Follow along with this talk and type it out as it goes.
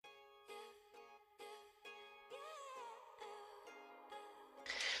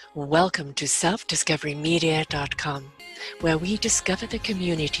Welcome to selfdiscoverymedia.com, where we discover the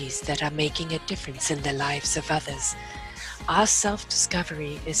communities that are making a difference in the lives of others. Our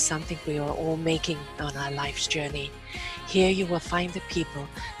self-discovery is something we are all making on our life's journey. Here you will find the people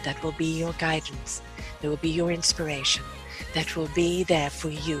that will be your guidance, that will be your inspiration, that will be there for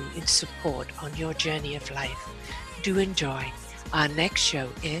you in support on your journey of life. Do enjoy. Our next show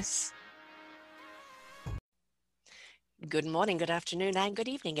is... Good morning, good afternoon, and good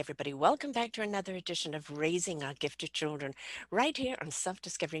evening, everybody. Welcome back to another edition of Raising Our Gifted Children, right here on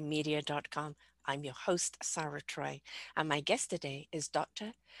selfdiscoverymedia.com. I'm your host, Sarah Troy, and my guest today is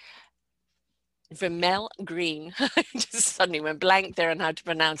Dr. Vermel Green. I just suddenly went blank there on how to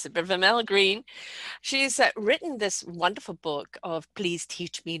pronounce it, but Vermel Green. She's written this wonderful book of Please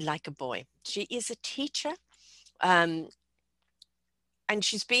Teach Me Like a Boy. She is a teacher, and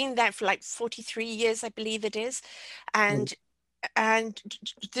she's been there for like 43 years, I believe it is. And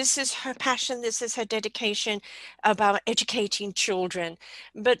this is her passion, this is her dedication about educating children.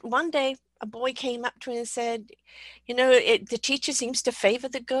 But one day a boy came up to her and said, you know, the teacher seems to favor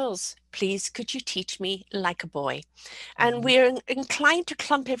the girls. Please, could you teach me like a boy? And we're inclined to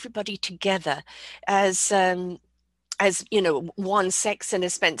clump everybody together as you know, one sex in a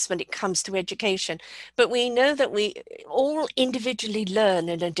sense when it comes to education. But we know that we all individually learn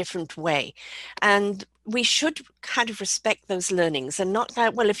in a different way. And we should kind of respect those learnings and not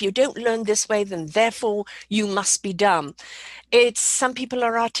that, well, if you don't learn this way, then therefore you must be dumb. It's some people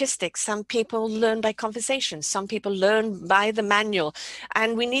are artistic, some people learn by conversation, some people learn by the manual,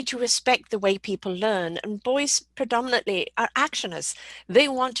 and we need to respect the way people learn. And boys predominantly are actioners. They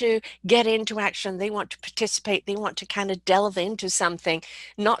want to get into action, they want to participate, they want to kind of delve into something,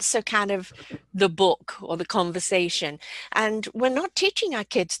 not so kind of the book or the conversation. And we're not teaching our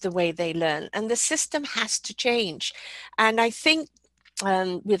kids the way they learn, and the system has to change. And I think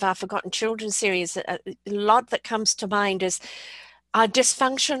with our Forgotten Children series, a lot that comes to mind is our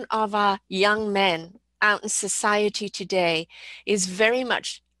dysfunction of our young men out in society today is very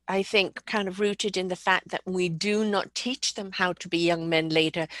much, I think, kind of rooted in the fact that we do not teach them how to be young men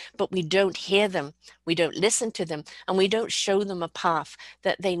later, but we don't hear them, we don't listen to them, and we don't show them a path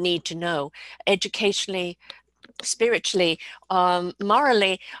that they need to know educationally, spiritually,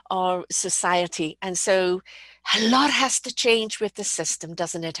 morally, or society. And so a lot has to change with the system,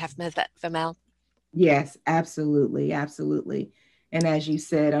 doesn't it, Vermel? Yes, absolutely. Absolutely. And as you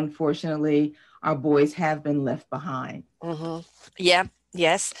said, unfortunately, our boys have been left behind. Yeah,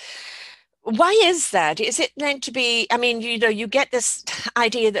 yes. Why is that? Is it meant to be, I mean, you know, you get this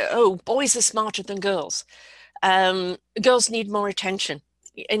idea that, oh, boys are smarter than girls. Girls need more attention.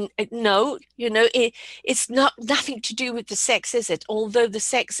 And no, you know, it's nothing to do with the sex, is it? Although the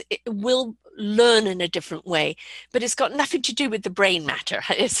sex will learn in a different way, but it's got nothing to do with the brain matter,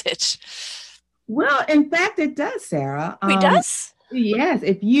 is it? Well, in fact, it does, Sarah. It does? Yes.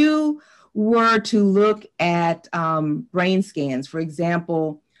 If you were to look at brain scans, for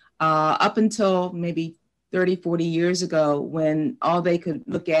example, up until maybe 30, 40 years ago, when all they could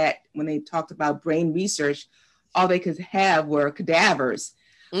look at when they talked about brain research, all they could have were cadavers.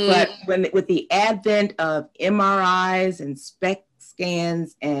 But with the advent of MRIs and SPECT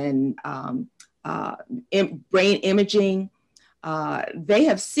scans and brain imaging, they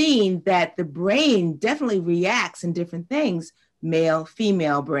have seen that the brain definitely reacts in different things, male,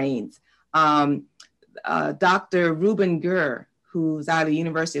 female brains. Dr. Reuben Ger, who's out of the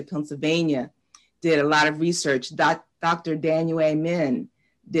University of Pennsylvania, did a lot of research. Dr. Daniel Amen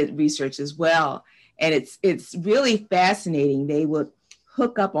did research as well. And it's really fascinating. They would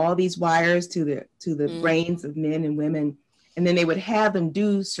hook up all these wires to the brains of men and women, and then they would have them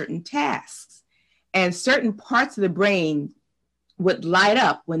do certain tasks. And certain parts of the brain would light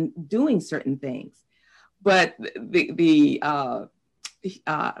up when doing certain things. But the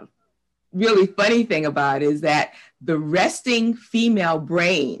really funny thing about it is that the resting female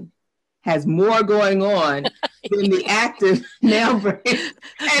brain has more going on than the active male brain.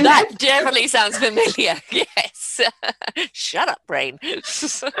 And that definitely sounds familiar. Yes. Shut up, brain.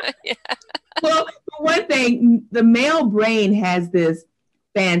 Yeah. Well, for one thing, the male brain has this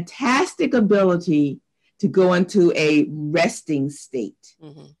fantastic ability to go into a resting state.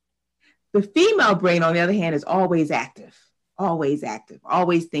 The female brain, on the other hand, is always active, always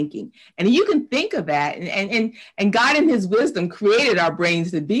thinking. And you can think of that. And God in his wisdom created our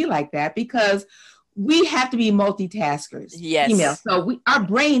brains to be like that because we have to be multitaskers. Yes. Female. So our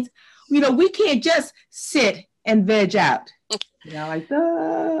brains, you know, we can't just sit and veg out. You know, like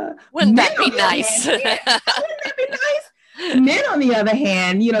wouldn't that be nice? Wouldn't that be nice? Men, on the other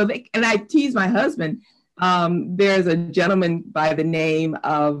hand, you know, and I tease my husband, There's a gentleman by the name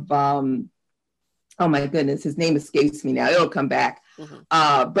of, oh my goodness, his name escapes me now. It'll come back.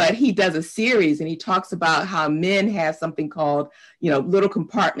 But he does a series and he talks about how men have something called, little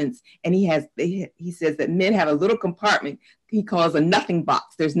compartments. And he says that men have a little compartment he calls a nothing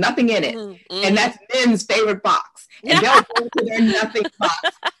box. There's nothing in it. And that's men's favorite box. And they'll go to their nothing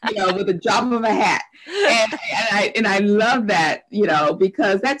box, with a drop of a hat. And I love that,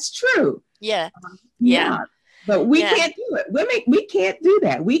 because that's true. Yeah. But we can't do it. Women, we can't do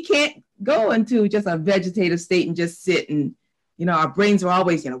that. We can't go into just a vegetative state and just sit and, our brains are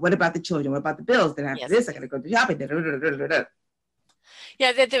always, what about the children? What about the bills? Then after this, I got to go to shopping.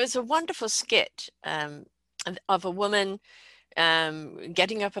 Yeah, there was a wonderful skit of a woman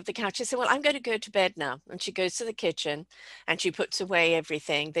getting up off the couch. She said, well, I'm going to go to bed now. And she goes to the kitchen and she puts away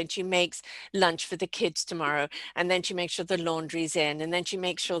everything. Then she makes lunch for the kids tomorrow. And then she makes sure the laundry's in. And then she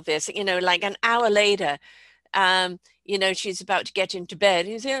makes sure this, like an hour later, she's about to get into bed.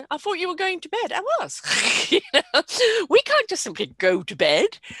 And you say, I thought you were going to bed. I was. We can't just simply go to bed.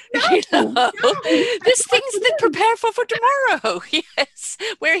 No. There's things that prepare for tomorrow. Yes.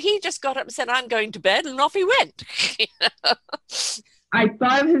 Where he just got up and said, I'm going to bed, and off he went. I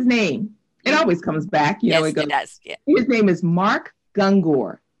thought of his name. It always comes back. Yes, it goes. It does. Yeah. His name is Mark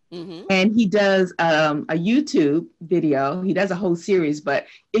Gungor. And he does a YouTube video. He does a whole series, but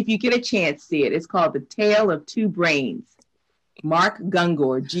if you get a chance, see it. It's called The Tale of Two Brains. Mark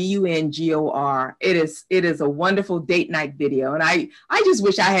Gungor, Gungor. It is a wonderful date night video. And I just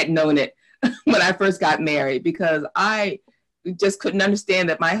wish I had known it when I first got married, because I just couldn't understand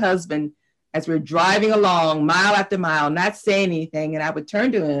that my husband, as we're driving along mile after mile, not saying anything, and I would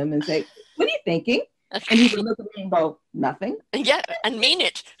turn to him and say, what are you thinking? And he would look at me and go, nothing. Yeah, and mean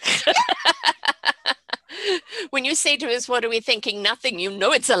it. When you say to us, what are we thinking? Nothing,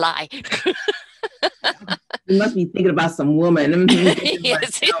 it's a lie. You must be thinking about some woman.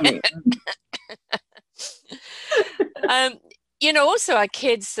 Yes. Also our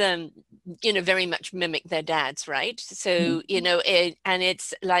kids, very much mimic their dads, right? So, and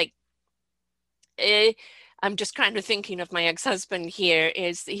it's like, I'm just kind of thinking of my ex-husband here.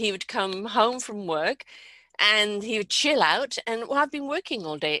 Is he would come home from work and he would chill out, and I've been working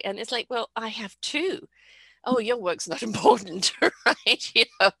all day, and it's like, well, I have too. Oh, your work's not important, right?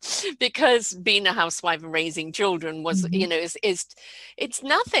 Because being a housewife and raising children was, it's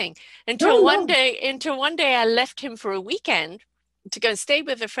nothing until one day I left him for a weekend to go and stay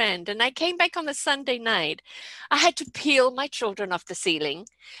with a friend. And I came back on the Sunday night. I had to peel my children off the ceiling.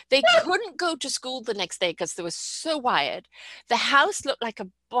 They couldn't go to school the next day because they were so wired. The house looked like a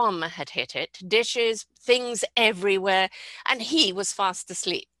bomb had hit it. Dishes, things everywhere. And he was fast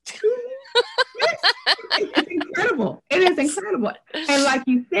asleep. It's incredible. It is incredible. And like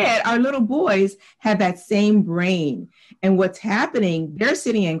you said, our little boys have that same brain. And what's happening, they're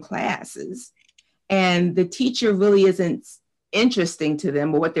sitting in classes and the teacher really isn't interesting to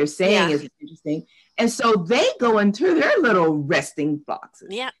them, or what they're saying is interesting. And so they go into their little resting boxes.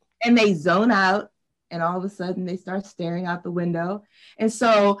 Yeah. And they zone out, and all of a sudden they start staring out the window. And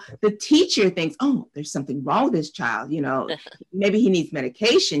so the teacher thinks, oh, there's something wrong with this child. Maybe he needs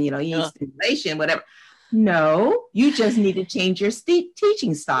medication, he needs stimulation, whatever. No, you just need to change your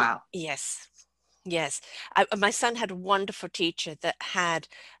teaching style. Yes. My son had a wonderful teacher that had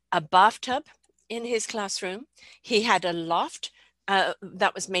a bathtub in his classroom. He had a loft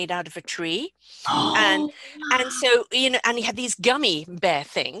that was made out of a tree. And so, and he had these gummy bear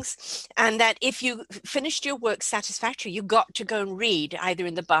things, and that if you finished your work satisfactory, you got to go and read either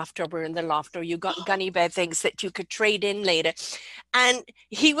in the bathtub or in the loft, or you got gummy bear things that you could trade in later. And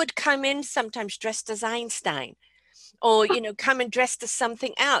he would come in sometimes dressed as Einstein, or, come and dressed as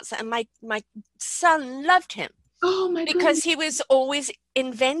something else. And my son loved him. Oh my God. Because he was always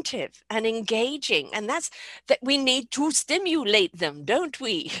inventive and engaging, and that's that we need to stimulate them, don't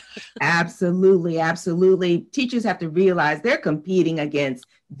we? Absolutely. Teachers have to realize they're competing against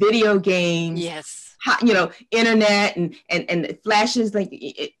video games. Yes. Internet and flashes. Like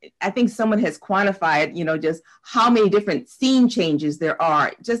I think someone has quantified, just how many different scene changes there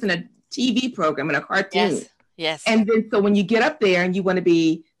are just in a TV program, in a cartoon. Yes. And then so when you get up there and you want to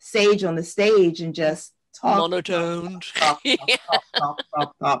be sage on the stage and just monotoned, talk,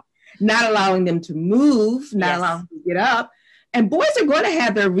 not allowing them to move, not allowing them to get up. And boys are going to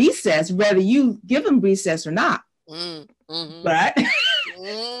have their recess, whether you give them recess or not. But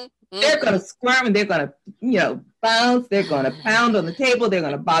they're going to squirm, and they're going to, bounce. They're going to pound on the table. They're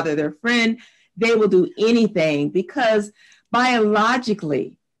going to bother their friend. They will do anything because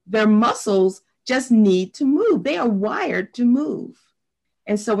biologically, their muscles just need to move. They are wired to move.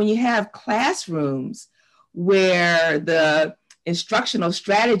 And so when you have classrooms where the instructional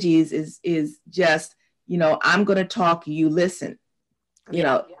strategies is just, I'm going to talk, you listen.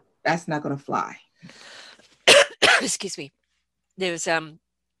 That's not going to fly. Excuse me. There was a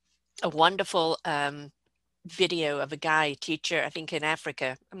wonderful video of a guy, teacher, I think in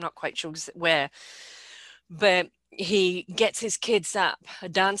Africa. I'm not quite sure where, but he gets his kids up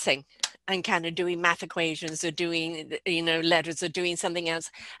dancing and kind of doing math equations or doing, letters or doing something else.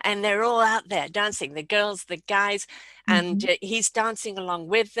 And they're all out there dancing, the girls, the guys, and he's dancing along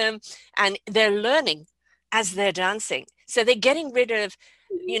with them, and they're learning as they're dancing. So they're getting rid of,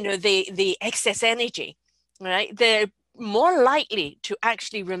 the excess energy, right? They're more likely to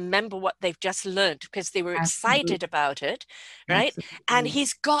actually remember what they've just learned because they were excited about it, right? Absolutely. And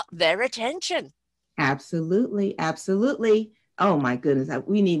he's got their attention. Absolutely. Absolutely. Oh my goodness.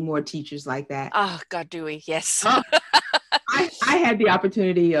 We need more teachers like that. Oh God, do we? Yes. I had the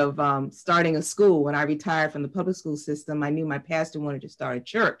opportunity of starting a school when I retired from the public school system. I knew my pastor wanted to start a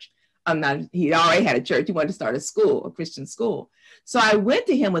church. He already had a church. He wanted to start a school, a Christian school. So I went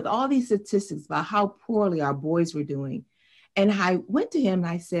to him with all these statistics about how poorly our boys were doing. And I went to him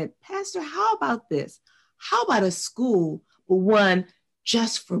and I said, Pastor, how about this? How about a school, but one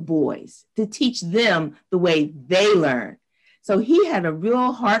just for boys, to teach them the way they learn? So he had a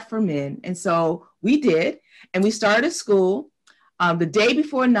real heart for men. And so we did. And we started a school the day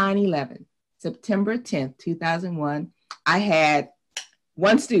before 9/11, September 10th, 2001. I had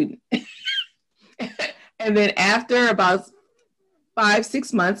one student. And then after about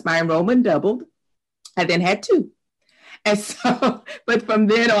 5-6 months, my enrollment doubled. I then had two. And so, but from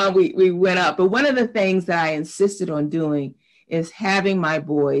then on, we went up. But one of the things that I insisted on doing is having my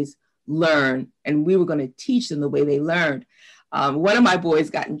boys learn, and we were going to teach them the way they learned. One of my boys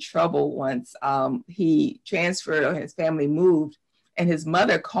got in trouble once. He transferred, or his family moved, and his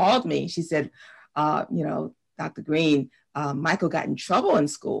mother called me. She said, Dr. Green, Michael got in trouble in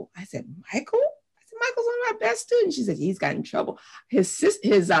school. I said, Michael? I said, Michael's one of my best students. She said, he's got in trouble. His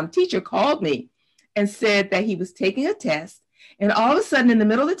teacher called me and said that he was taking a test. And all of a sudden in the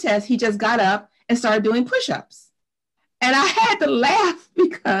middle of the test, he just got up and started doing push-ups. And I had to laugh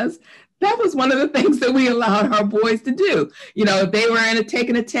because that was one of the things that we allowed our boys to do. If they were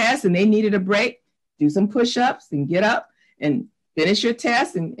taking a test and they needed a break, do some push-ups and get up and finish your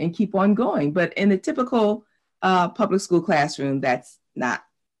test and keep on going. But in the typical public school classroom, that's not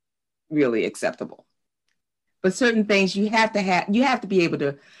really acceptable. But certain things you have to be able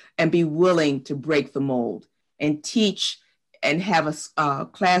to and be willing to break the mold and teach and have a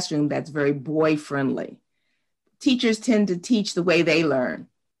classroom that's very boy friendly. Teachers tend to teach the way they learn,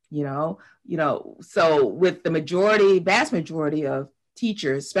 so with the vast majority of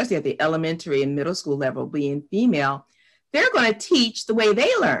teachers, especially at the elementary and middle school level being female, they're going to teach the way they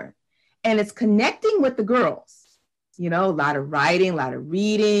learn. And it's connecting with the girls, a lot of writing, a lot of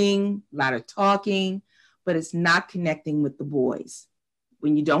reading, a lot of talking, but it's not connecting with the boys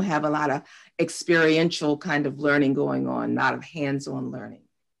when you don't have a lot of experiential kind of learning going on, a lot of hands-on learning.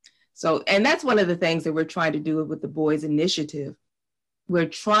 So, and that's one of the things that we're trying to do with the Boys Initiative. We're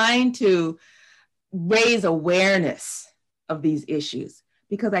trying to raise awareness of these issues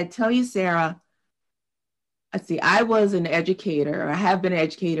because I tell you, Sarah, I was an educator. I have been an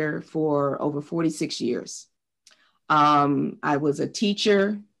educator for over 46 years. I was a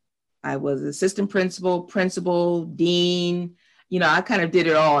teacher. I was assistant principal, dean. I kind of did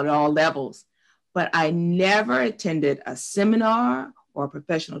it all at all levels, but I never attended a seminar or a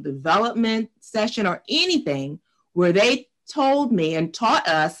professional development session or anything where they told me and taught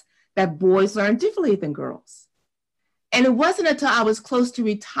us that boys learn differently than girls. And it wasn't until I was close to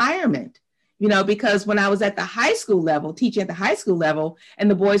retirement, because when I was at the high school level, teaching at the high school level, and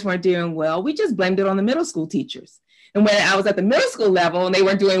the boys weren't doing well, we just blamed it on the middle school teachers. And when I was at the middle school level and they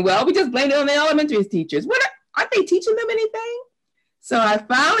weren't doing well, we just blamed it on the elementary teachers. Aren't they teaching them anything? So I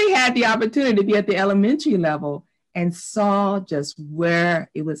finally had the opportunity to be at the elementary level and saw just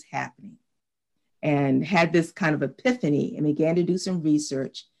where it was happening and had this kind of epiphany and began to do some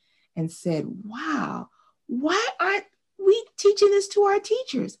research and said, wow, why aren't we teaching this to our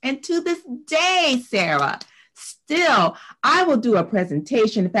teachers? And to this day, Sarah, still, I will do a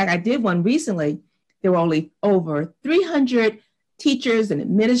presentation. In fact, I did one recently. There were only over 300 teachers and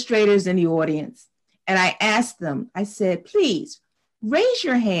administrators in the audience. And I asked them, I said, please raise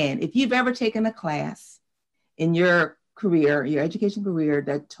your hand if you've ever taken a class in your career, your education career,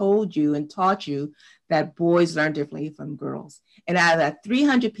 that told you and taught you that boys learn differently from girls. And out of that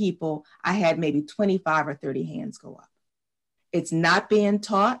 300 people, I had maybe 25 or 30 hands go up. It's not being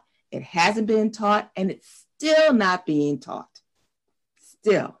taught. It hasn't been taught, and it's still not being taught.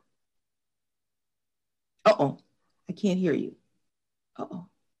 Still. Uh-oh, I can't hear you. Uh-oh.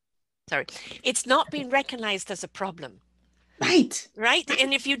 Sorry. It's not been recognized as a problem. Right. Right.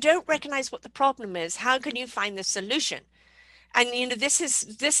 And if you don't recognize what the problem is, how can you find the solution? And, you know, this is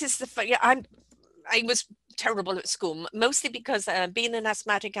the, I was terrible at school, mostly because being an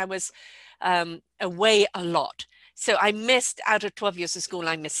asthmatic, I was away a lot. So I missed, out of 12 years of school,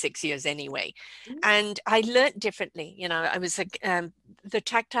 I missed 6 years anyway. And I learned differently. You know, I was the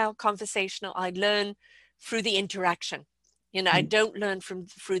tactile conversational, I learn through the interaction. You know, I don't learn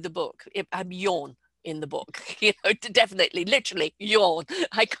through the book. I'm yawn in the book, you know, definitely, literally yawn.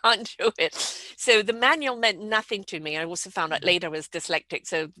 I can't do it. So the manual meant nothing to me. I also found out later I was dyslexic,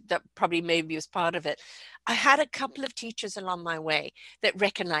 so that probably maybe was part of it. I had a couple of teachers along my way that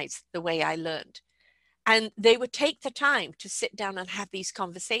recognized the way I learned. And they would take the time to sit down and have these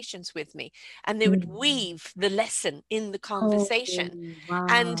conversations with me. And they would weave the lesson in the conversation. Oh, wow.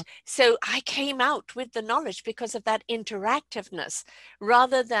 And so I came out with the knowledge because of that interactiveness,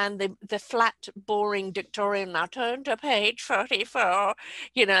 rather than the flat, boring dictorial, now turn to page 44,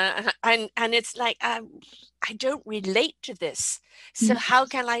 you know, and it's like, I don't relate to this. So how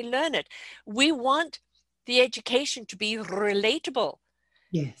can I learn it? We want the education to be relatable.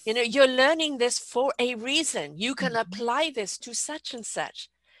 Yes. You know, you're learning this for a reason. You can apply this to such and such.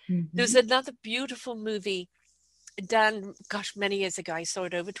 There's another beautiful movie done, gosh, many years ago. I saw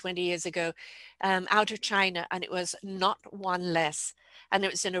it over 20 years ago, out of China, and it was Not One Less. And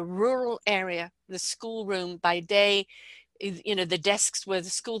it was in a rural area, the schoolroom by day, you know, the desks were the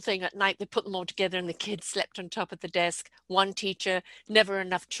school thing. At night, they put them all together and the kids slept on top of the desk. One teacher, never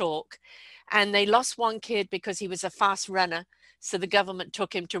enough chalk. And they lost one kid because he was a fast runner. So the government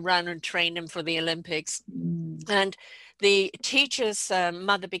took him to run and train him for the Olympics. And the teacher's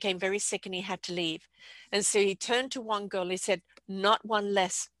mother became very sick and he had to leave. And so he turned to one girl. He said, not one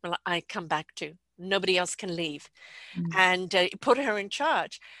less will I come back to. Nobody else can leave. And put her in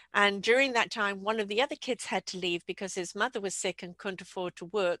charge. And during that time, one of the other kids had to leave because his mother was sick and couldn't afford to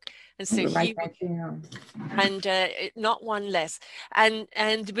work. And so he, and not one less, and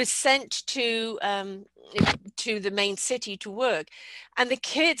was sent to the main city to work. And the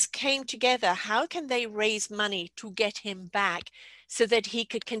kids came together. How can they raise money to get him back so that he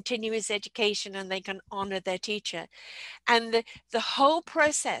could continue his education and they can honor their teacher? And the whole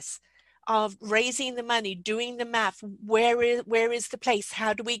process of raising the money, doing the math, where is the place?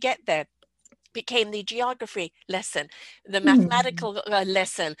 How do we get there? Became the geography lesson, the mathematical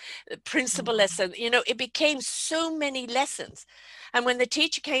lesson, principal lesson. You know, it became so many lessons. And when the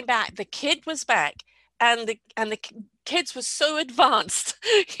teacher came back, the kid was back, and the kids were so advanced,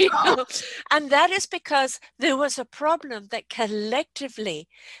 you know, and that is because there was a problem that collectively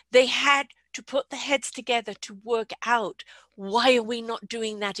they had to put the heads together to work out. Why are we not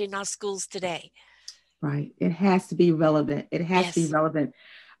doing that in our schools today? Right. It has to be relevant. It has to be relevant.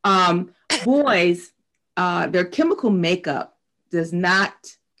 Boys, their chemical makeup does not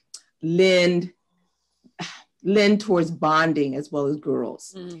lend towards bonding as well as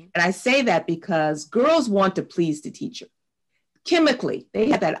girls. And I say that because girls want to please the teacher. Chemically,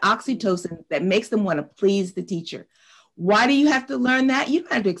 they have that oxytocin that makes them want to please the teacher. Why do you have to learn that? You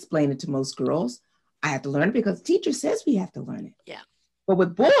don't have to explain it to most girls. I have to learn it because the teacher says we have to learn it. Yeah. But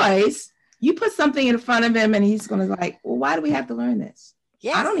with boys, you put something in front of him and he's going to like, well, why do we have to learn this?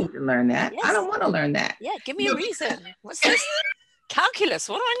 Yes. I don't need to learn that. Yes. I don't want to learn that. Yeah, give me a reason. What's this? Calculus.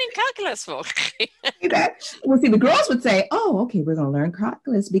 What do I need calculus for? Well, see, the girls would say, oh, okay, we're going to learn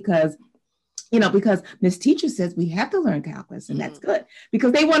calculus because, you know, because Miss Teacher says we have to learn calculus, and that's good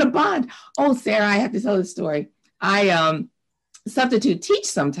because they want to bond. Oh, Sarah, I have to tell the story. I substitute teach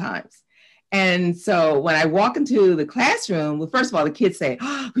sometimes. And so when I walk into the classroom, well, first of all, the kids say,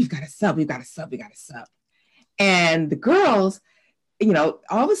 oh, we've got a sub. And the girls, you know,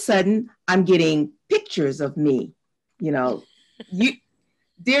 all of a sudden I'm getting pictures of me, you know,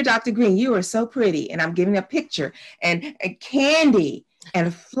 dear Dr. Green, you are so pretty. And I'm giving a picture and candy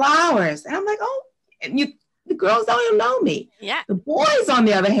and flowers. And I'm like, oh, and the girls don't even know me. Yeah. The boys, on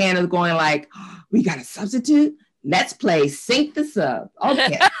the other hand, are going like, oh, we got a substitute. Let's play Sync the Sub.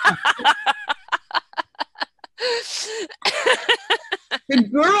 Okay. The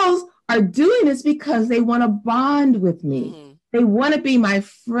girls are doing this because they want to bond with me. They want to be my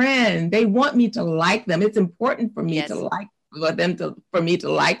friend. They want me to like them. It's important for me for me to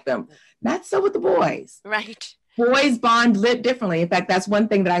like them. Not so with the boys. Right. Boys bond differently. In fact, that's one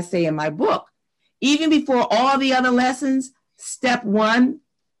thing that I say in my book. Even before all the other lessons, step one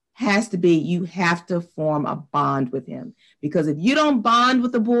has to be, you have to form a bond with him. Because if you don't bond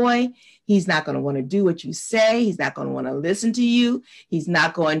with the boy, He's not going to want to do what you say. He's not going to want to listen to you. He's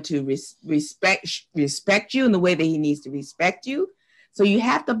not going to respect you in the way that he needs to respect you. So you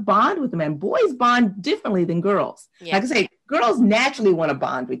have to bond with them. And boys bond differently than girls. Yeah. Like I say, girls naturally want to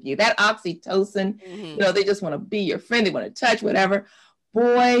bond with you. That oxytocin, they just want to be your friend. They want to touch, whatever.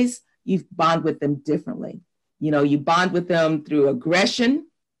 Boys, you bond with them differently. You bond with them through aggression,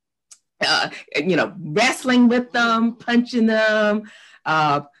 wrestling with them, punching them,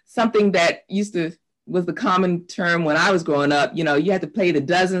 something that was the common term when I was growing up. You had to play the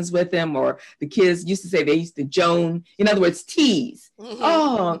dozens with them, or the kids used to say they used to joan. In other words, tease.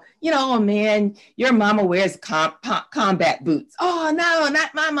 Oh, man, your mama wears combat boots. Oh, no,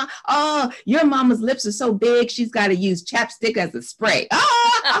 not my mama. Oh, your mama's lips are so big, she's got to use chapstick as a spray.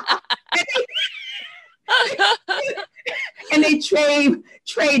 Oh! And they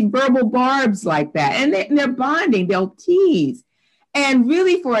trade verbal barbs like that. And they're bonding. They'll tease. And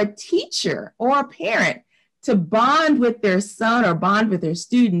really, for a teacher or a parent to bond with their son or bond with their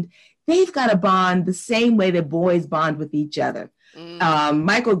student, they've got to bond the same way that boys bond with each other.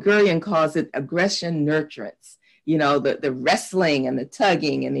 Michael Gurian calls it aggression nurturance. The wrestling and the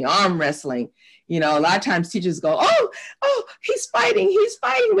tugging and the arm wrestling. A lot of times teachers go, oh, he's fighting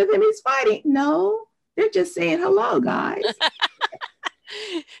with him, he's fighting. No, they're just saying hello, guys.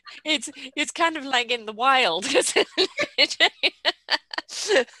 It's kind of like in the wild, isn't it?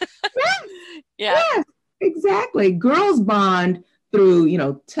 Yeah, exactly. Girls bond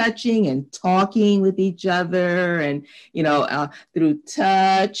through touching and talking with each other, and through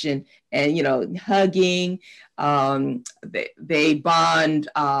touch and hugging. They bond,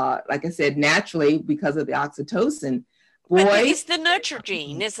 like I said, naturally because of the oxytocin. Boys, but it's the nurture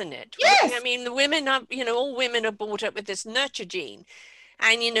gene, isn't it? Yes. I mean, the women are, all women are brought up with this nurture gene.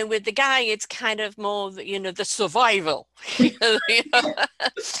 And, with the guy, it's kind of more, the survival.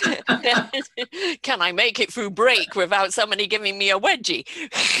 Can I make it through break without somebody giving me a wedgie?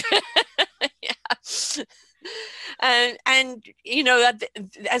 Yeah. And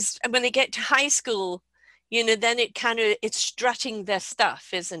as when they get to high school, then it's strutting their stuff,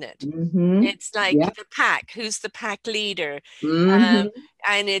 isn't it? It's like the pack. Who's the pack leader? And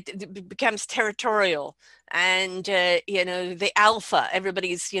it becomes territorial. And, the alpha,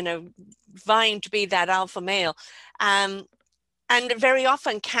 everybody's, vying to be that alpha male. And very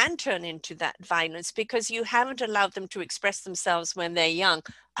often can turn into that violence because you haven't allowed them to express themselves when they're young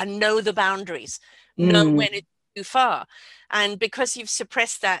and know the boundaries, know when it's too far. And because you've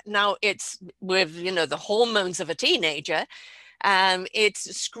suppressed that, now it's with, the hormones of a teenager,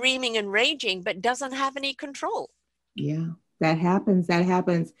 it's screaming and raging, but doesn't have any control. Yeah. That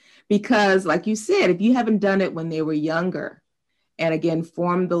happens because, like you said, if you haven't done it when they were younger, and again,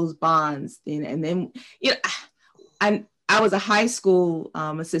 form those bonds, and then, I was a high school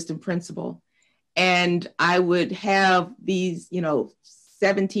assistant principal, and I would have these,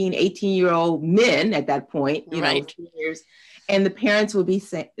 17, 18-year-old men at that point, right. Years, and the parents would be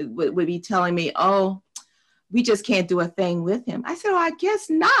telling me, oh, we just can't do a thing with him. I said, oh, I guess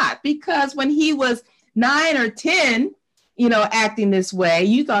not, because when he was 9 or 10, acting this way,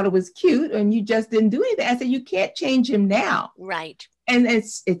 you thought it was cute and you just didn't do anything. I said, you can't change him now. Right. And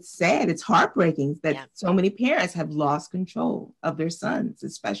it's sad. It's heartbreaking that so many parents have lost control of their sons,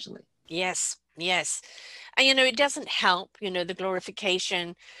 especially. Yes. And, it doesn't help, the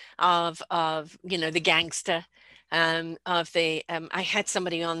glorification of the gangster, I had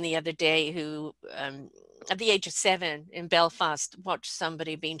somebody on the other day who, at the age of 7 in Belfast, watched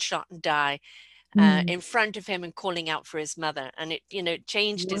somebody being shot and die in front of him and calling out for his mother. And it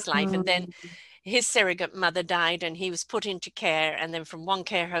changed his life. And then his surrogate mother died and he was put into care. And then from one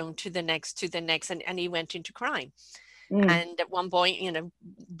care home to the next, and he went into crime. And at one point,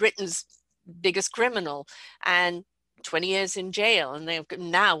 Britain's biggest criminal, and 20 years in jail. And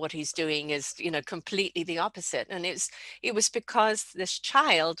now what he's doing is, completely the opposite. And it was because this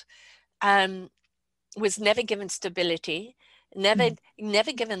child was never given stability, never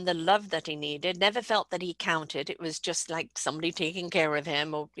given the love that he needed, never felt that he counted. It was just like somebody taking care of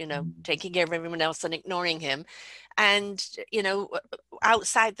him, or taking care of everyone else and ignoring him. And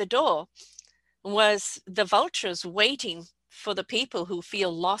outside the door was the vultures waiting for the people who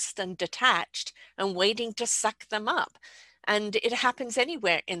feel lost and detached, and waiting to suck them up. And it happens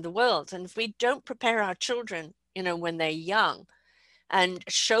anywhere in the world. And if we don't prepare our children when they're young, and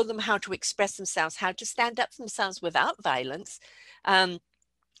show them how to express themselves, how to stand up for themselves without violence,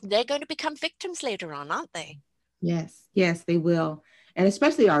 they're going to become victims later on, aren't they? Yes, they will. And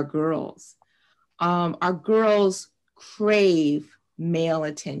especially our girls. Our girls crave male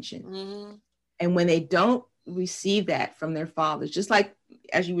attention. And when they don't receive that from their fathers, just like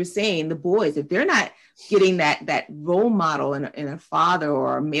as you were saying, the boys, if they're not getting that role model in a father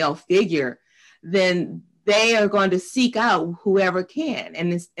or a male figure, then they are going to seek out whoever can.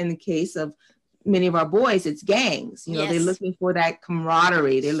 And this, in the case of many of our boys, it's gangs. You know, they're looking for that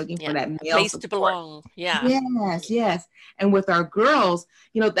camaraderie. They're looking for that male place support. to belong. Yeah. Yes. And with our girls,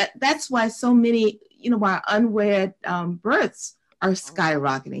 you know, that's why so many, you know, why unwed births are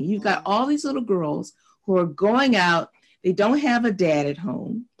skyrocketing. You've got all these little girls who are going out. They don't have a dad at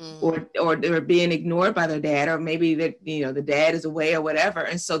home, or they're being ignored by their dad, or maybe that, you know, the dad is away or whatever.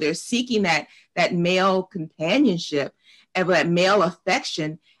 And so they're seeking that male companionship and that male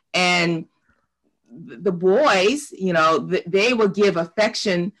affection. And the boys, you know, they will give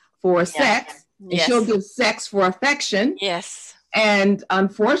affection for sex, and she'll give sex for affection. Yes. And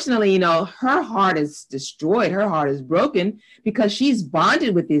unfortunately, you know, her heart is destroyed. Her heart is broken because she's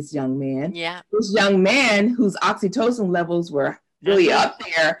bonded with this young man. Yeah. This young man whose oxytocin levels were really up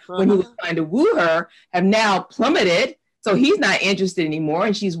there when he was trying to woo her have now plummeted. So he's not interested anymore.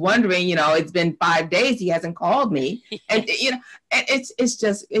 And she's wondering, you know, it's been 5 days, he hasn't called me. And, you know, and it's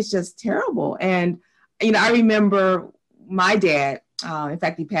just terrible. And, you know, I remember my dad, in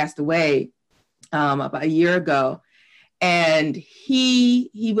fact, he passed away about a year ago. And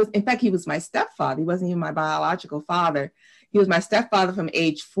he was my stepfather. He wasn't even my biological father. He was my stepfather from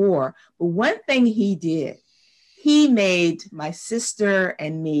age 4. But one thing he did, he made my sister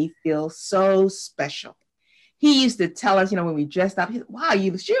and me feel so special. He used to tell us, you know, when we dressed up, wow,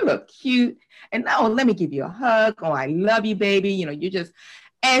 you look cute. And oh, let me give you a hug. Oh, I love you, baby. You know, you just,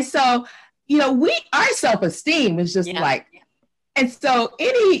 and so, you know, our self-esteem was just like, and so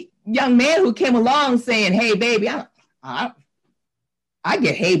any young man who came along saying, hey, baby, I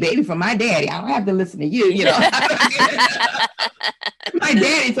get hey baby from my daddy. I don't have to listen to you, you know. My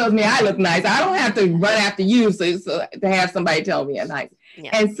daddy tells me I look nice. I don't have to run after you so to have somebody tell me I'm nice. Yeah.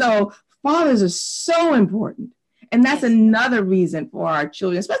 And so fathers are so important. And that's another reason for our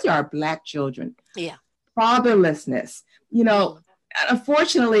children, especially our Black children. Yeah. Fatherlessness. You know,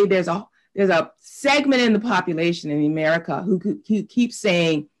 unfortunately, there's a segment in the population in America who keeps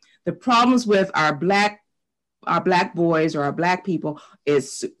saying the problems with our Black boys or our Black people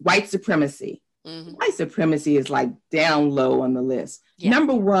is white supremacy. White supremacy is like down low on the list.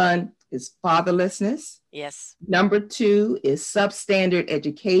 Number 1 is fatherlessness. Yes. Number 2 is substandard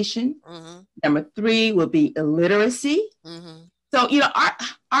education. Number 3 will be illiteracy. So, you know,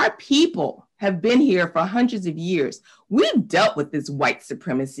 our people have been here for hundreds of years. We've dealt with this white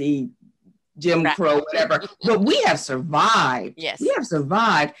supremacy, Jim Crow, whatever, but we have survived. Yes. We have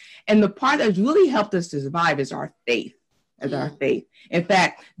survived. And the part that's really helped us to survive is our faith. Our faith. In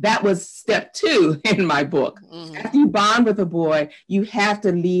fact, that was step 2 in my book. After you bond with a boy, you have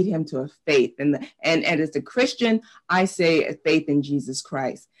to lead him to a faith. And as a Christian, I say a faith in Jesus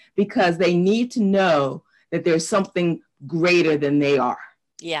Christ, because they need to know that there's something greater than they are.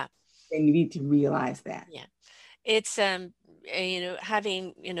 Yeah. They need to realize that. Yeah. It's, you know,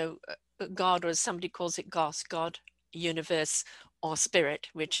 having, you know, God, or somebody calls it God, universe, or spirit,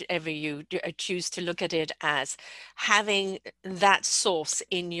 whichever you choose to look at it as, having that source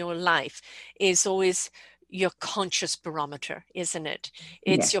in your life is always your conscious barometer, isn't it?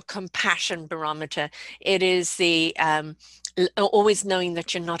 It's your compassion barometer. It is the always knowing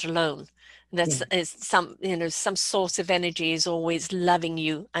that you're not alone. That's some, you know, some source of energy is always loving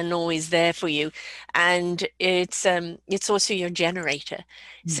you and always there for you. And it's also your generator.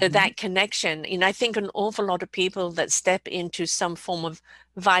 So that connection, you know, I think an awful lot of people that step into some form of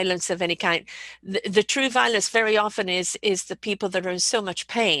violence of any kind, the true violence very often is the people that are in so much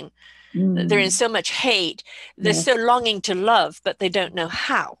pain. They're in so much hate. They're so longing to love, but they don't know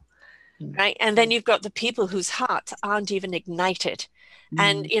how. Right. And then you've got the people whose hearts aren't even ignited.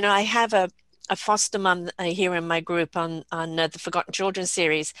 And, you know, I have a foster mom here in my group on the Forgotten Children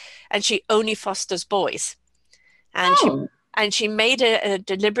series, and she only fosters boys. And she made a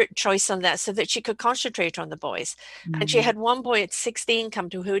deliberate choice on that so that she could concentrate on the boys. And she had one boy at 16 come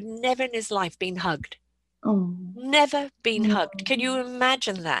to her who had never in his life been hugged. Never been hugged. Can you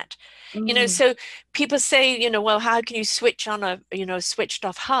imagine that? You know, so people say, you know, well, how can you switch on a, you know, switched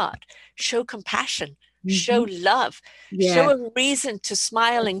off heart? Show compassion. Show love, show a reason to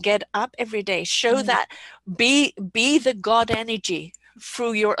smile and get up every day. Show that, be the God energy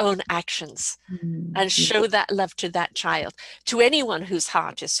through your own actions, and show that love to that child, to anyone whose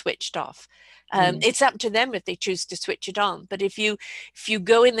heart is switched off. It's up to them if they choose to switch it on. But if you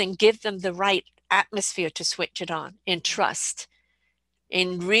go in and give them the right atmosphere to switch it on, in trust,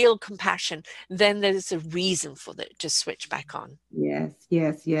 in real compassion, then there's a reason for it to switch back on. Yes.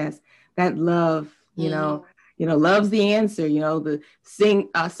 That love. You know, love's the answer. The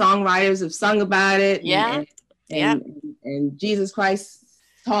songwriters have sung about it, Yeah. and Jesus Christ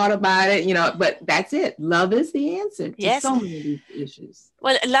taught about it, but that's it. Love is the answer to Yes. so many of these issues.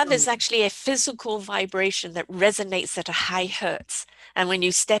 Well, love is actually a physical vibration that resonates at a high hertz. And when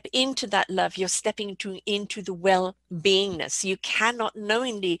you step into that love, you're stepping into the well-beingness. You cannot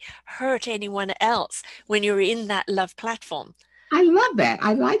knowingly hurt anyone else when you're in that love platform. I love that.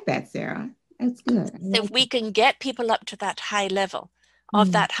 I like that, Sarah. That's good. So if we can get people up to that high level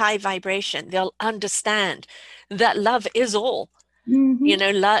of that high vibration, they'll understand that love is all.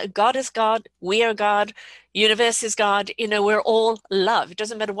 God is God, we are God, universe is God, we're all love. It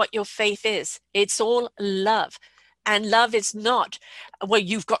doesn't matter what your faith is. It's all love. And love is not, well,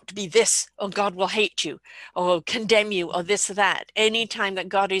 you've got to be this, or God will hate you, or condemn you, or this or that. Anytime that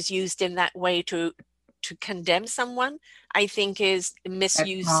God is used in that way to condemn someone, I think is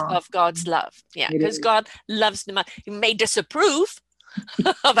misuse of God's love. Yeah, because God loves them. He may disapprove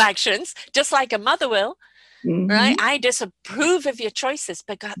of actions, just like a mother will. Right? I disapprove of your choices,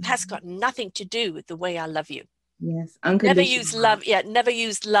 but God, that's got nothing to do with the way I love you. Yes, never use love. Yeah, never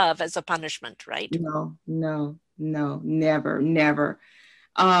use love as a punishment, right? No, never.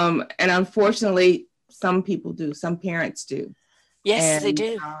 And unfortunately, some people do. Some parents do. Yes, they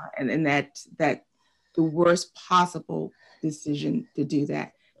do. And that the worst possible decision to do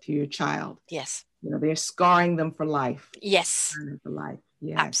that to your child. Yes. They're scarring them for life. Yes. For life.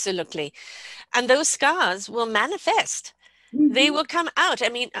 Yes. Absolutely. And those scars will manifest. They will come out. I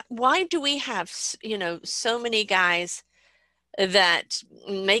mean, why do we have, so many guys that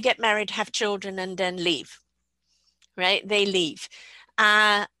may get married, have children, and then leave, right? They leave.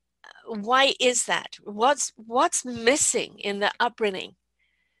 Why is that? What's missing in the upbringing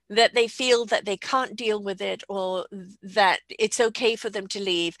that they feel that they can't deal with it, or that it's okay for them to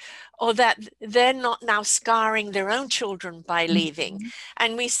leave, or that they're not now scarring their own children by leaving?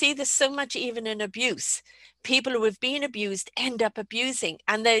 And we see this so much even in abuse. People who have been abused end up abusing,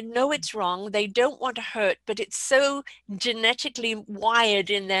 and they know it's wrong. They don't want to hurt, but it's so genetically wired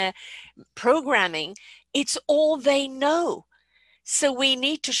in their programming. It's all they know. So we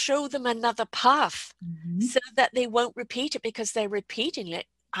need to show them another path so that they won't repeat it, because they're repeating it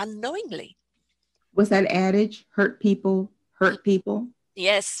unknowingly. What's that adage? Hurt people hurt people?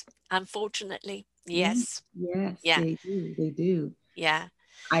 Yes, unfortunately. Yes. Yes, yeah. They do. Yeah.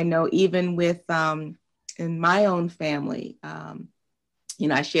 I know even with in my own family,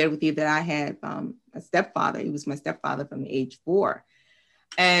 I shared with you that I had a stepfather. He was my stepfather from age 4.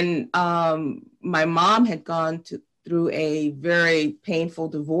 And my mom had gone through a very painful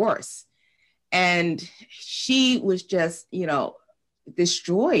divorce. And she was just,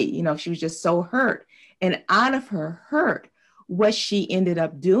 destroyed. She was just so hurt. And out of her hurt, what she ended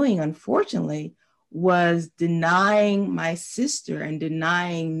up doing, unfortunately, was denying my sister and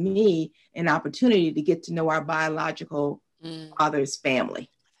denying me an opportunity to get to know our biological father's family.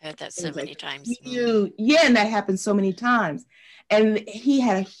 I've heard that so many times. Yeah, and that happened so many times. And he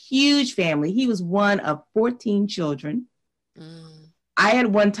had a huge family. He was one of 14 children. I at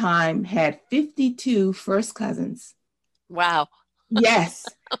one time had 52 first cousins. Wow. Yes.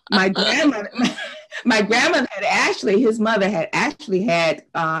 My grandmother had actually, his mother had actually had,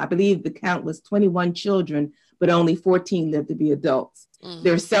 I believe the count was 21 children, but only 14 lived to be adults.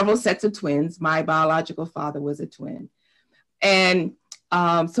 There were several sets of twins. My biological father was a twin. And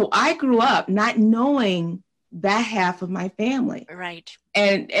so I grew up not knowing that half of my family. Right.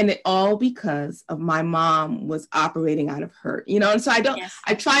 And it all because of my mom was operating out of hurt, and so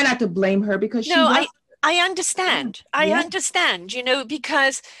I try not to blame her, because I understand. I understand,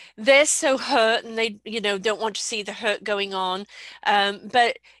 because they're so hurt and they, don't want to see the hurt going on.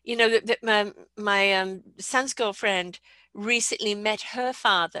 But, my son's girlfriend recently met her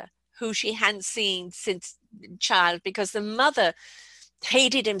father, who she hadn't seen since child, because the mother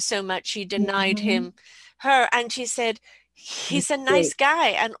hated him so much. She denied him her. And she said, he's a nice guy.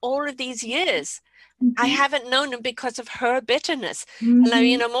 And all of these years, I haven't known him because of her bitterness. And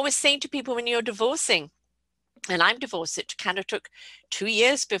I'm always saying to people, when you're divorcing, and I'm divorced, it kind of took 2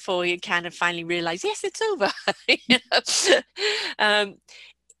 years before you kind of finally realize, yes, it's over.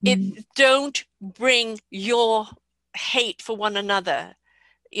 Don't bring your hate for one another,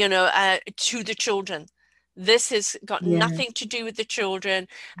 to the children. This has got nothing to do with the children,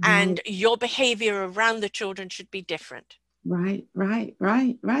 and your behavior around the children should be different. Right.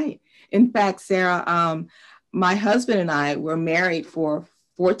 In fact, Sarah, my husband and I were married for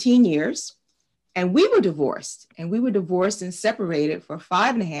 14 years, and we were divorced. And we were divorced and separated for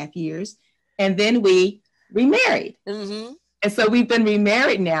 5.5 years, and then we remarried. And so we've been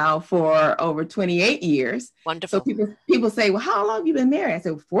remarried now for over 28 years. So Wonderful. people say, well, how long have you been married? I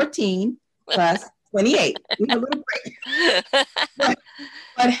said, 14 plus 28. We have a little break.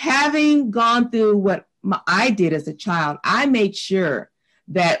 But having gone through what I did as a child, I made sure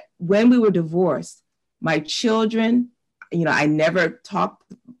that when we were divorced, my children, I never talked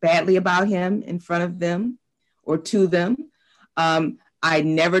badly about him in front of them or to them. I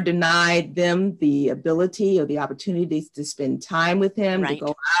never denied them the ability or the opportunities to spend time with him, to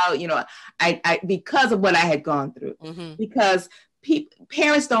go out, I because of what I had gone through. Mm-hmm. Because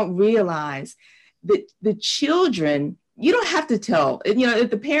parents don't realize that the children, you don't have to tell, if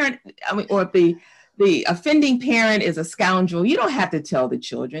the parent, or if the offending parent is a scoundrel, you don't have to tell the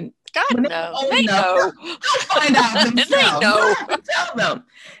children. God, no. They know. They'll find out themselves. They know. You don't have to tell them.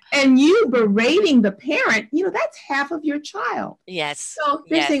 And you berating the parent, that's half of your child. Yes. So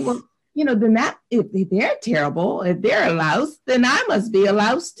they're saying, well, then if they're terrible, if they're a louse, then I must be a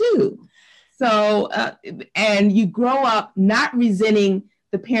louse too. So, and you grow up not resenting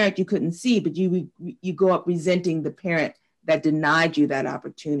the parent you couldn't see, but you go up resenting the parent that denied you that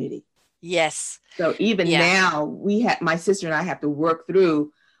opportunity. Yes. So even now, my sister and I have to work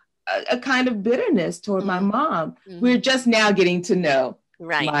through a kind of bitterness toward my mom. Mm-hmm. We're just now getting to know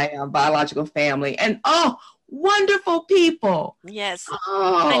my biological family, and wonderful people. Yes.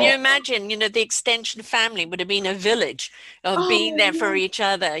 Can you imagine, the extension family would have been a village of being there for each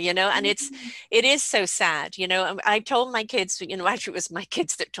other, and it is so sad. I told my kids, actually it was my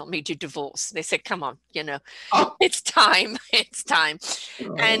kids that told me to divorce. They said, come on, it's time. It's time.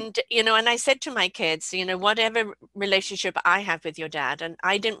 And, and I said to my kids, whatever relationship I have with your dad, and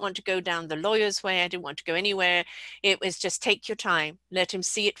I didn't want to go down the lawyer's way. I didn't want to go anywhere. It was just take your time, let him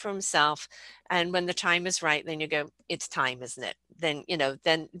see it for himself. And when the time is right, then you go, it's time, isn't it? Then,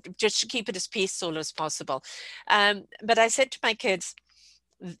 then just keep it as peaceful as possible. But I said to my kids,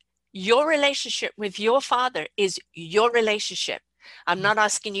 your relationship with your father is your relationship. I'm not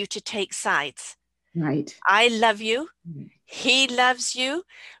asking you to take sides. Right. I love you. He loves you.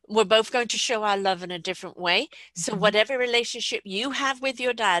 We're both going to show our love in a different way. So whatever relationship you have with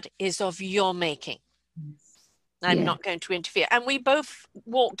your dad is of your making. I'm not going to interfere. And we both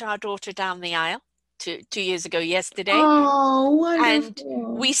walked our daughter down the aisle 2 years ago yesterday. Oh, wonderful.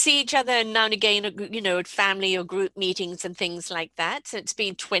 And we see each other now and again, at family or group meetings and things like that. So it's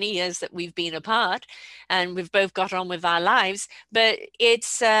been 20 years that we've been apart and we've both got on with our lives. But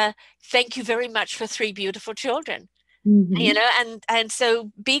it's thank you very much for 3 beautiful children. Mm-hmm. And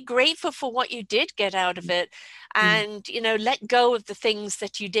so be grateful for what you did get out of it, and let go of the things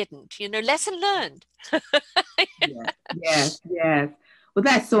that you didn't. Lesson learned. Yes. Well,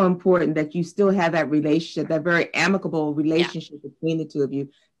 that's so important that you still have that relationship, that very amicable relationship between the two of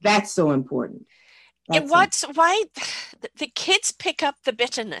you. That's so important. Why the kids pick up the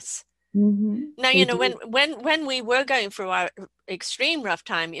bitterness. Mm-hmm. Now, when we were going through our extreme rough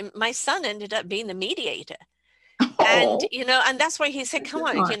time, my son ended up being the mediator. And, and that's why he said, come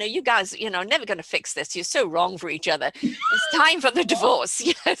on, you guys, never going to fix this. You're so wrong for each other. It's time for the divorce.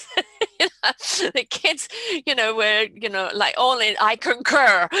 The kids, were, like all in, I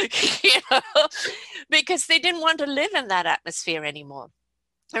concur, because they didn't want to live in that atmosphere anymore.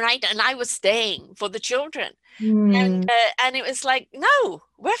 Right. And I was staying for the children. And it was like, no,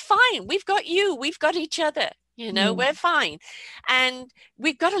 we're fine. We've got you. We've got each other. We're fine. And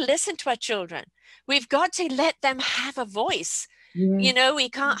we've got to listen to our children. We've got to let them have a voice. We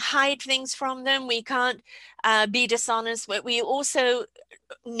can't hide things from them. We can't be dishonest, but we also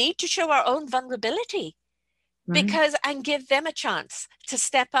need to show our own vulnerability and give them a chance to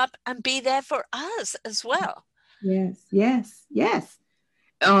step up and be there for us as well. Yes.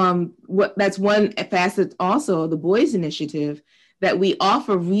 That's one facet also of the Boys Initiative, that we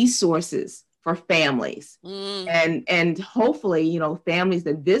offer resources for families, and hopefully, families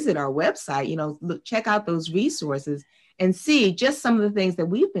that visit our website, check out those resources and see just some of the things that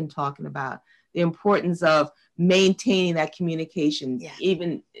we've been talking about, the importance of maintaining that communication,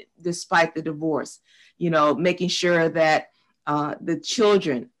 even despite the divorce, making sure that the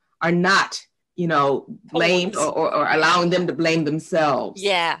children are not, blamed or allowing them to blame themselves.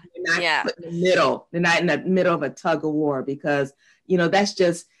 They're not in the middle. They're not in the middle of a tug of war, because, that's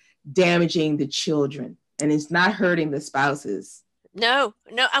just damaging the children, and it's not hurting the spouses. No.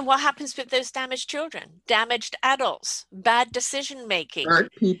 And what happens with those damaged children? Damaged adults, bad decision making.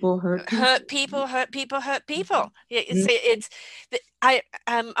 Hurt people. I've,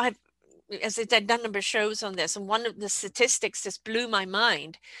 as I said, done a number of shows on this, and one of the statistics just blew my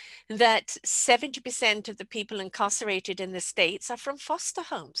mind, that 70% of the people incarcerated in the States are from foster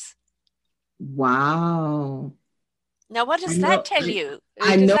homes. Wow. Now, what I does that know, tell you?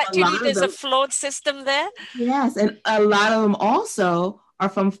 I Does know that a tell you lot of there's a them. flawed system there? Yes, and a lot of them also are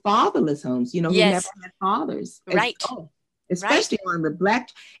from fatherless homes, who never Yes, had fathers. right, right. Especially on the Black.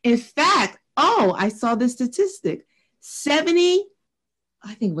 In fact, I saw this statistic. 70,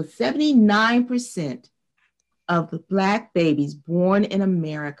 I think it was 79% of the Black babies born in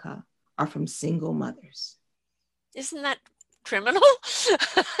America are from single mothers. Isn't that criminal?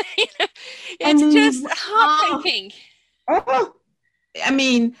 I It's mean, just oh, heartbreaking. oh, I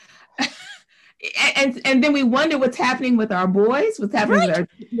mean, and then we wonder what's happening with our boys, what's happening Right,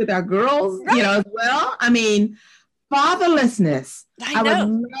 with our girls, right. as well. I mean, fatherlessness. I I would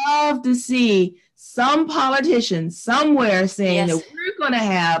know. love to see some politician somewhere saying that Yes, we're going to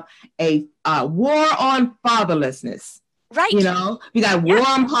have a war on fatherlessness. right. We got a Yeah. war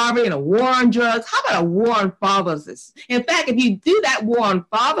on poverty and a war on drugs. How about a war on fatherlessness? In fact, if you do that war on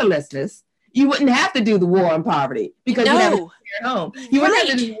fatherlessness, you wouldn't have to do the war on poverty because you'd have a No, at home. You wouldn't have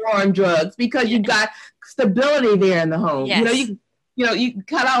to do right. the war on drugs because Yeah. you've got stability there in the home. Yes. You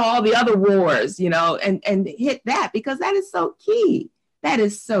cut out all the other wars, and hit that because that is so key. That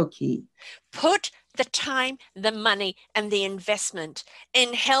is so key. Put the time, the money, and the investment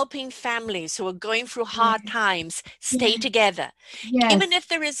in helping families who are going through hard times stay Yes. together. Yes. Even if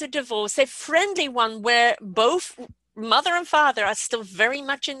there is a divorce, a friendly one where both mother and father are still very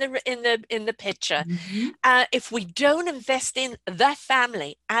much in the picture. Mm-hmm. If we don't invest in the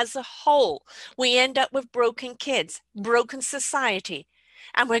family as a whole, we end up with broken kids, broken society,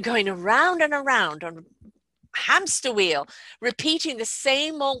 and we're going around and around on hamster wheel, repeating the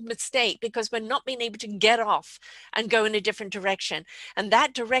same old mistake because we're not being able to get off and go in a different direction. And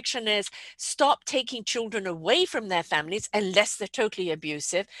that direction is stop taking children away from their families unless they're totally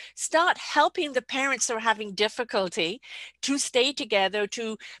abusive. Start helping the parents who are having difficulty to stay together,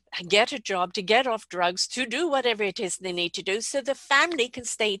 to get a job, to get off drugs, to do whatever it is they need to do so the family can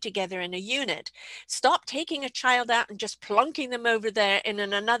stay together in a unit. Stop taking a child out and just plonking them over there in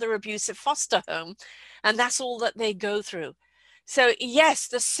another abusive foster home. And that's all that they go through. So yes,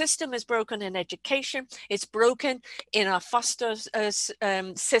 the system is broken in education. It's broken in our foster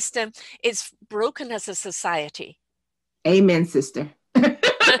system. It's broken as a society. Amen, sister.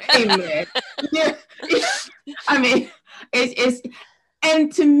 Amen. Yeah. I mean, it's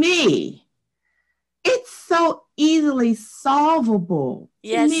and to me, it's so easily solvable.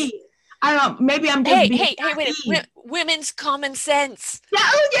 Yes. To me, I don't. Maybe I'm just being hey, wait a minute. Women's common sense. Yeah,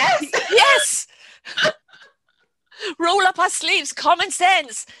 oh, yes. Yes. Roll up our sleeves, common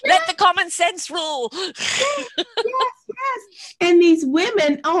sense. Yes. Let the common sense rule. Yes, yes. And these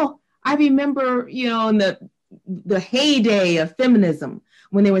women, I remember, in the heyday of feminism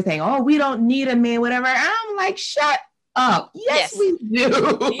when they were saying, we don't need a man, whatever. And I'm like, shut up. Yes, we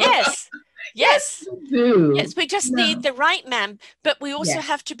do. Yes. Yes. We do. Yes, we just need the right man, but we also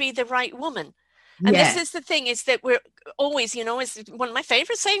have to be the right woman. And this is the thing, is that we're always, it's one of my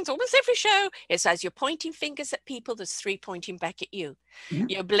favorite sayings, almost every show, is as you're pointing fingers at people, there's three pointing back at you. Yeah.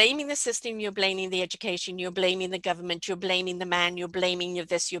 You're blaming the system, you're blaming the education, you're blaming the government, you're blaming the man, you're blaming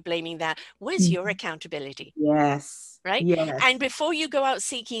this, you're blaming that. Where's your accountability? Yes. Right? Yes. And before you go out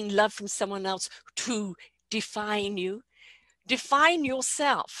seeking love from someone else to define you, define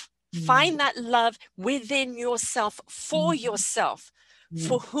yourself. Find that love within yourself, for yourself.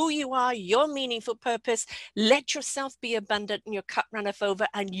 For who you are, your meaningful purpose. Let yourself be abundant and your cup runneth over,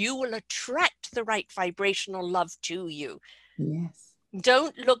 and you will attract the right vibrational love to you. Yes.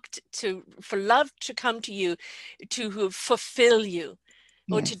 Don't look for love to come to you, to fulfill you,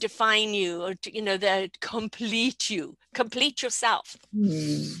 or to define you, or to, complete you. Complete yourself.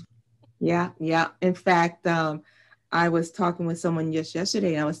 Yeah, yeah. In fact, I was talking with someone just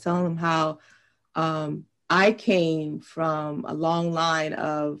yesterday, and I was telling them how I came from a long line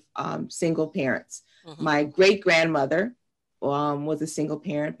of single parents. Mm-hmm. My great-grandmother was a single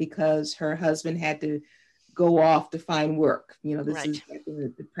parent because her husband had to go off to find work. This is back in the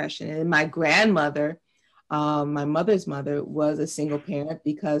Depression. And my grandmother, my mother's mother, was a single parent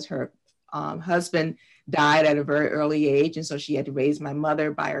because her husband died at a very early age. And so she had to raise my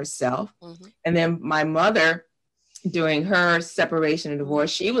mother by herself. Mm-hmm. And then my mother, during her separation and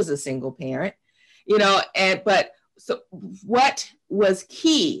divorce, she was a single parent. But what was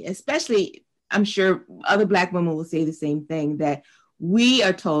key, especially, I'm sure other Black women will say the same thing, that we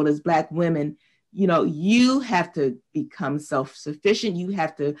are told as Black women, you have to become self-sufficient. You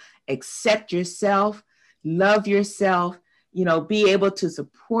have to accept yourself, love yourself, be able to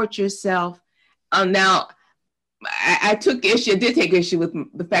support yourself. Now, I did take issue with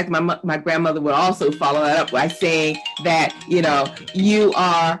the fact that my grandmother would also follow that up by saying that, you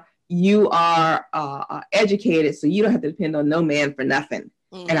you are educated, so you don't have to depend on no man for nothing.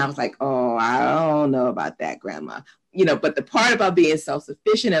 And I was like, oh, I don't know about that, Grandma. But the part about being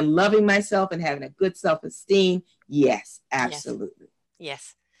self-sufficient and loving myself and having a good self-esteem, yes, absolutely.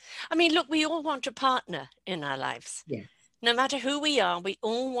 Yes. I mean, look, we all want a partner in our lives. Yes. No matter who we are, we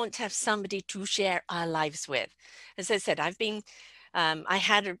all want to have somebody to share our lives with. As I said, I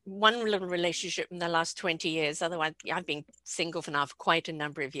had one little relationship in the last 20 years. Otherwise, I've been single for now for quite a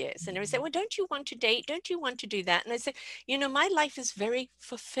number of years. And they would say, well, don't you want to date? Don't you want to do that? And I said, my life is very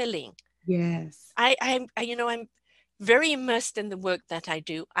fulfilling. Yes. I'm very immersed in the work that I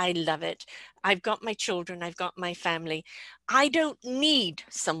do. I love it. I've got my children. I've got my family. I don't need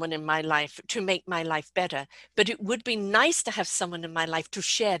someone in my life to make my life better, but it would be nice to have someone in my life to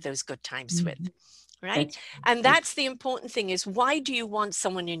share those good times with, right? That's the important thing is, why do you want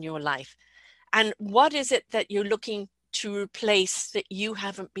someone in your life? And what is it that you're looking to replace that you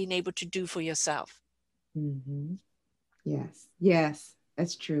haven't been able to do for yourself? Yes,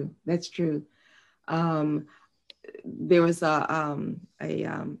 that's true. That's true. There was a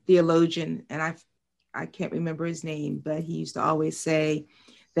theologian, and I can't remember his name, but he used to always say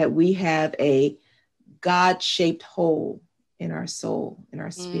that we have a God-shaped hole in our soul, in our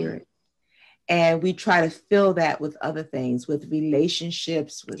spirit. And we try to fill that with other things, with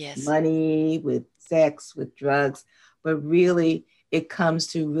relationships, with money, with sex, with drugs. But really, it comes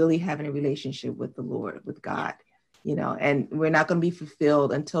to really having a relationship with the Lord, with God, and we're not going to be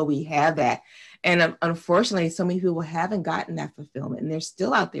fulfilled until we have that. And unfortunately, so many people haven't gotten that fulfillment, and they're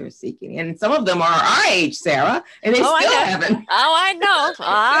still out there seeking. And some of them are our age, Sarah, and they still haven't. Oh,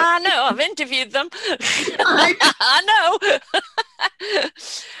 I know. I've interviewed them. I know.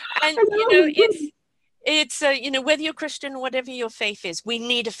 And it's whether you're Christian or whatever your faith is, we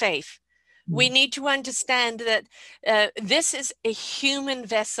need a faith. We need to understand that this is a human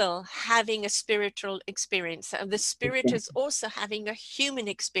vessel having a spiritual experience. And the spirit is also having a human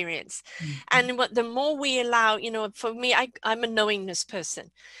experience. And the more we allow, for me, I'm a knowingness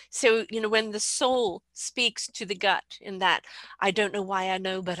person. So, when the soul speaks to the gut in that, I don't know why I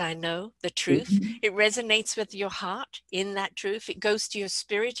know, but I know the truth. It resonates with your heart in that truth. It goes to your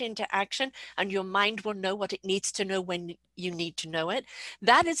spirit into action, and your mind will know what it needs to know when you need to know it.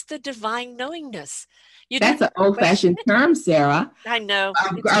 That is the divine knowingness. That's an old-fashioned term, Sarah. I know.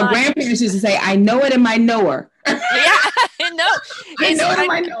 Our grandparents used to say, I know it in my knower. Yeah, I know. I know it in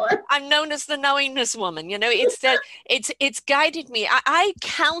my knower. I'm known as the knowingness woman. It's guided me. I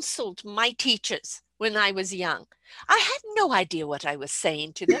counseled my teachers when I was young. I had no idea what I was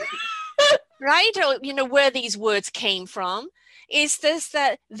saying to them, right? Or, where these words came from. Is this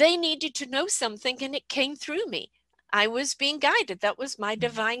that they needed to know something and it came through me. I was being guided. That was my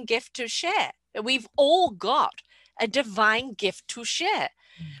divine gift to share. We've all got a divine gift to share.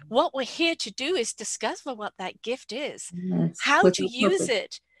 What we're here to do is discover what that gift is, how to use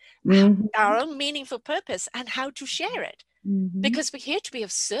it, our own meaningful purpose, and how to share it. Because we're here to be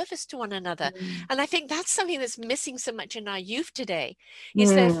of service to one another. And I think that's something that's missing so much in our youth today,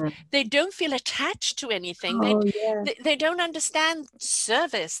 is that they don't feel attached to anything. They don't understand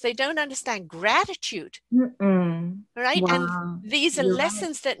service. They don't understand gratitude. Right? And these are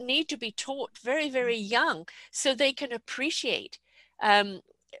lessons that need to be taught very, very young, so they can appreciate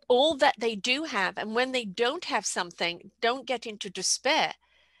all that they do have. And when they don't have something, don't get into despair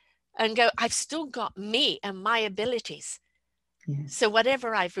and go, I've still got me and my abilities. So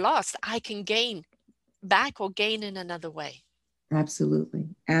whatever I've lost, I can gain back or gain in another way. Absolutely.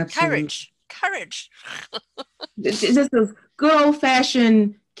 Courage. Just those good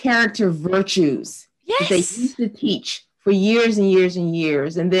old-fashioned character virtues that they used to teach for years and years and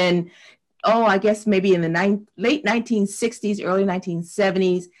years. And then, I guess maybe in the late 1960s, early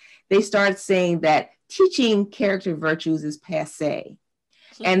 1970s, they started saying that teaching character virtues is passé.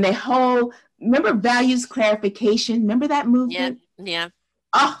 And the whole, remember values clarification? Remember that movement? Yeah.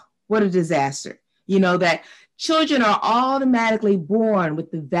 Oh, what a disaster. That children are automatically born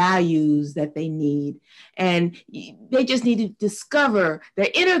with the values that they need. And they just need to discover their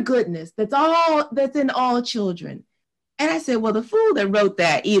inner goodness that's in all children. And I said, well, the fool that wrote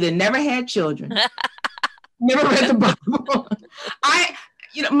that either never had children, never read the Bible.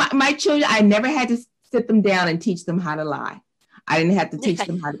 My children, I never had to sit them down and teach them how to lie. I didn't have to teach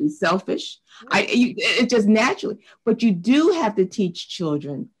them how to be selfish. It just naturally. But you do have to teach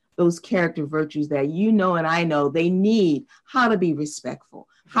children those character virtues that and I know they need: how to be respectful,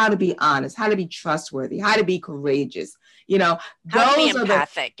 how to be honest, how to be trustworthy, how to be courageous. How to be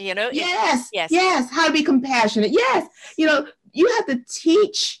empathic. Yes. How to be compassionate. Yes. You have to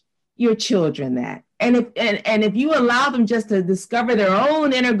teach your children that. And if you allow them just to discover their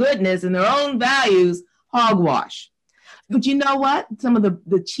own inner goodness and their own values, hogwash. But you know what? Some of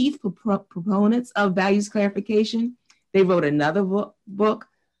the chief proponents of values clarification, they wrote another book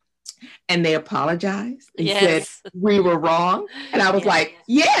and they apologized. They said, we were wrong. And I was like,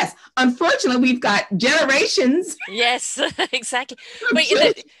 yes, unfortunately, we've got generations. Yes, exactly. But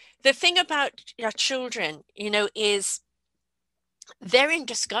the thing about your children, is they're in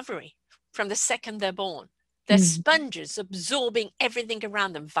discovery from the second they're born. They're sponges absorbing everything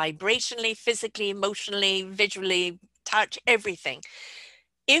around them, vibrationally, physically, emotionally, visually, touch, everything.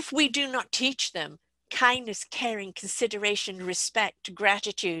 If we do not teach them kindness, caring, consideration, respect,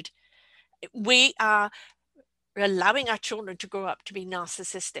 gratitude, we are allowing our children to grow up to be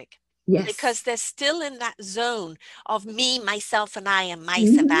narcissistic. Yes. Because they're still in that zone of me, myself, and I, and my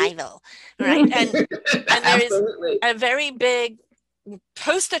survival, right? And there is a very big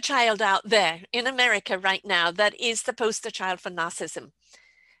poster child out there in America right now that is the poster child for narcissism.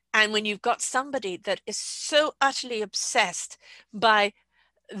 And when you've got somebody that is so utterly obsessed by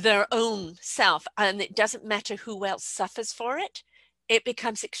their own self, and it doesn't matter who else suffers for it, it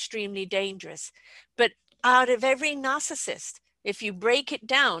becomes extremely dangerous. But out of every narcissist, if you break it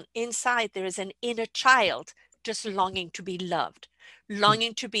down, inside there is an inner child just longing to be loved,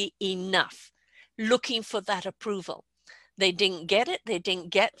 longing to be enough, looking for that approval. They didn't get it. They didn't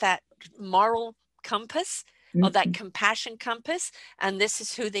get that moral compass or that compassion compass. And this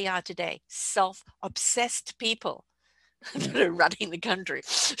is who they are today. Self-obsessed people that are running the country.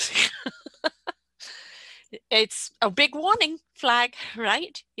 It's a big warning flag,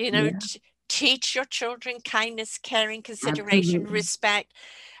 right? Teach your children kindness, caring, consideration, respect,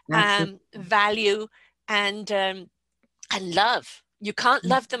 value, and love. You can't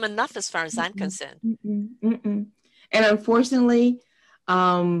love them enough as far as I'm concerned. And unfortunately,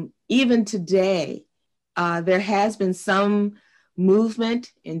 even today, there has been some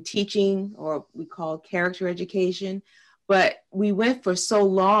movement in teaching, or we call character education, but we went for so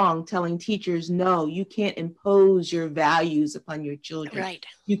long telling teachers, no, you can't impose your values upon your children. Right.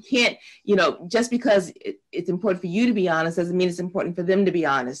 You can't, just because it's important for you to be honest doesn't mean it's important for them to be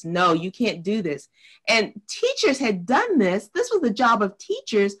honest. No, you can't do this. And teachers had done this. This was the job of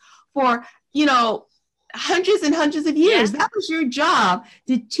teachers for, hundreds and hundreds of years. Yeah. That was your job,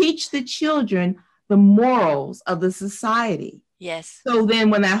 to teach the children the morals of the society. Yes. So then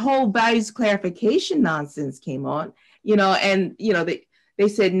when that whole values clarification nonsense came on, they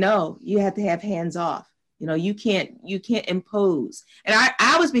said, no, you have to have hands off. You can't impose. And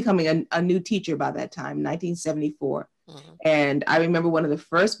I was becoming a new teacher by that time, 1974. And I remember one of the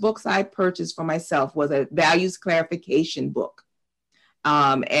first books I purchased for myself was a values clarification book.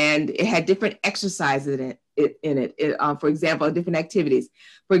 And it had different exercises in it. For example, different activities.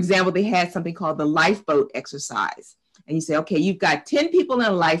 For example, they had something called the lifeboat exercise. And you say, okay, you've got 10 people in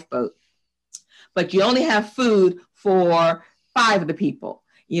a lifeboat, but you only have food for 5 of the people,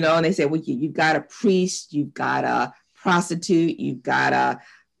 and they say, well, you've got a priest, you've got a prostitute, you've got a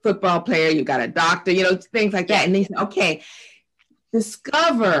football player, you've got a doctor, things like that. And they say, okay,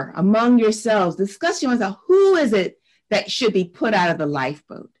 discover among yourselves, discuss yourself, who is it that should be put out of the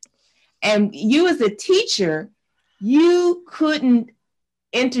lifeboat? And you as a teacher, you couldn't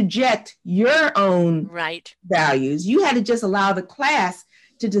interject your own values. You had to just allow the class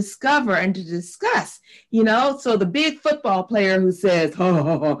to discover and to discuss, so the big football player who says,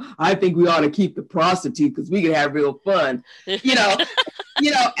 I think we ought to keep the prostitute because we can have real fun. As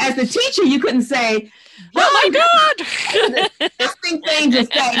a teacher, you couldn't say, oh my God. thing to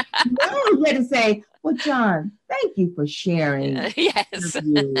say. No, you had to say, well, John, thank you for sharing. Yes.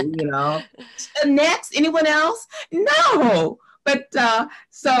 Next, anyone else? No. But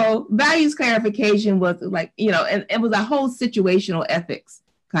so values clarification was like, and it was a whole situational ethics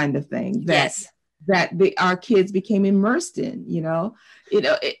kind of thing that our kids became immersed in.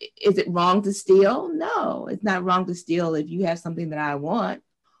 Is it wrong to steal? No, it's not wrong to steal if you have something that I want.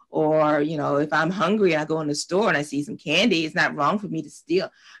 Or, if I'm hungry and I go in the store and I see some candy, it's not wrong for me to steal,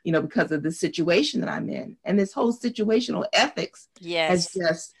 because of the situation that I'm in. And this whole situational ethics has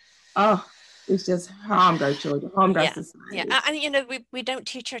just, it's just harmed our children, harmed our society. Yeah, and we don't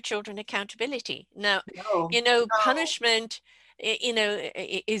teach our children accountability. No. Punishment,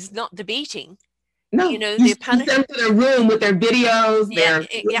 is not the beating. No, you send them to their room with their videos, their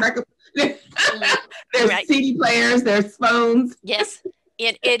CD players, their phones. Yes.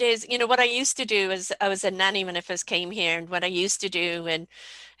 It is, what I used to do is I was a nanny when I first came here, and what I used to do when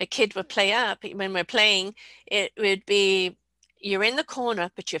a kid would play up, when we're playing, it would be, you're in the corner,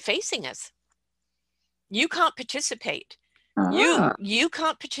 but you're facing us. You can't participate. Ah. You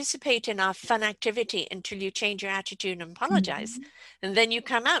can't participate in our fun activity until you change your attitude and apologize. Mhm. And then you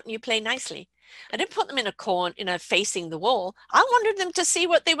come out and you play nicely. I didn't put them in a corner, facing the wall. I wanted them to see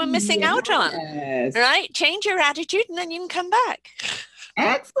what they were missing out on, Yes. right? Change your attitude and then you can come back.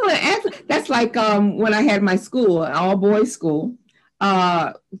 Excellent. Excellent. That's like when I had my school, an all boys school,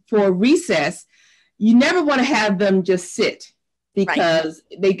 uh, for recess, you never want to have them just sit Right, because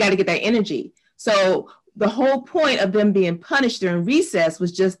they got to get that energy. So the whole point of them being punished during recess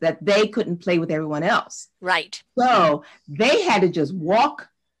was just that they couldn't play with everyone else. right. So they had to just walk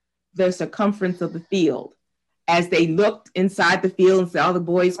the circumference of the field as they looked inside the field and saw all the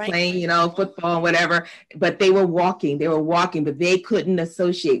boys Right. playing, football and whatever, but they were walking, but they couldn't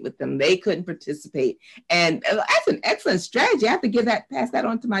associate with them. They couldn't participate. And that's an excellent strategy. I have to pass that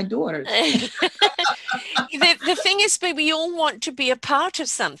on to my daughters. The thing is, but we all want to be a part of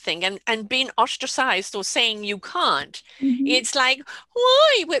something, and being ostracized or saying you can't. Mhm. It's like,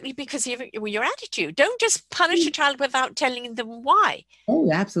 why? Well, because of your attitude. Don't just punish a child without telling them why, Oh,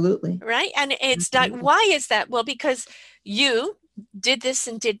 absolutely. right? And it's like, Absolutely. why is that? Well, because you did this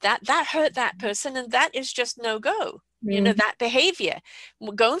and did that. That hurt that person, and that is just no go. Mhm. That behavior.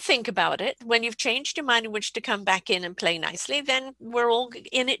 Go and think about it. When you've changed your mind in which to come back in and play nicely, then we're all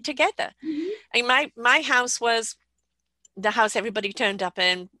in it together. Mhm. And my house was the house everybody turned up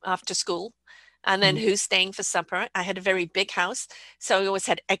in after school. And then Mhm. who's staying for supper? I had a very big house, so we always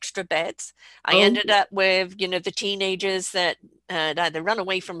had extra beds. I Oh, ended up with, the teenagers that had either run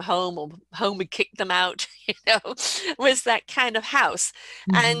away from home or home had kicked them out, was that kind of house.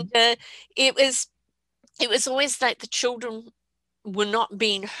 And mhm. it was always like the children were not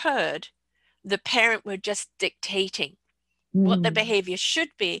being heard. The parent were just dictating what the Mhm. behavior should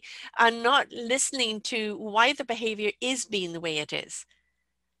be and not listening to why the behavior is being the way it is.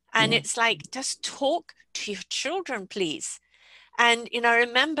 And Yes. it's like, just talk to your children, please. And, I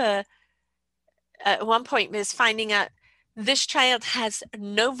remember at one point was finding out this child has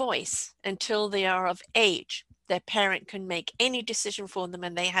no voice until they are of age. Their parent can make any decision for them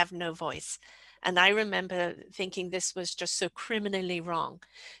and they have no voice. And I remember thinking this was just so criminally wrong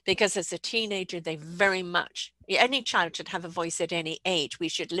because as a teenager, they very much, any child should have a voice at any age. We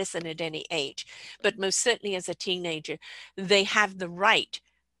should listen at any age. But most certainly as a teenager, they have the right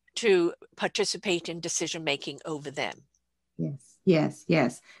to participate in decision making over them. Yes, yes,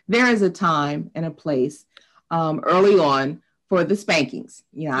 yes. There is a time and a place early on for the spankings.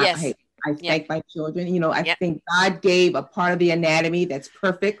 Yes. I Yeah. spank my children. I Yeah. think God gave a part of the anatomy that's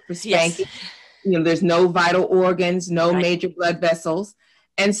perfect for Yes. spanking. There's no vital organs, no Right. major blood vessels.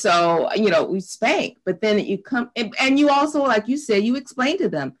 And so, we spank, but then you come and you also, like you said, you explain to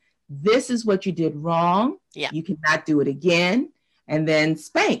them, this is what you did wrong. Yeah. You cannot do it again. And then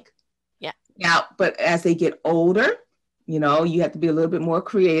spank. Yeah. Now, but as they get older, you have to be a little bit more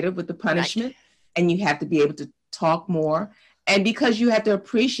creative with the Right. punishment and you have to be able to talk more. And because you have to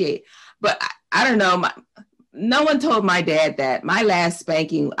appreciate, but I don't know, no one told my dad that my last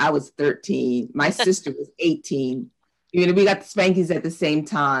spanking, I was 13. My sister was 18. We got the spankings at the same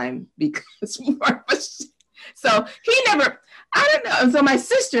time because so he never, I don't know. And so my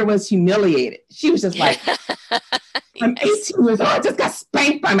sister was humiliated. She was just like, I'm 18 years old. I just got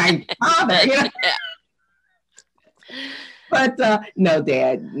spanked by my father. Yeah. But no,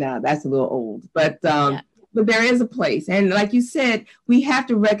 Dad, no, that's a little old. But Yeah. but there is a place, and like you said, we have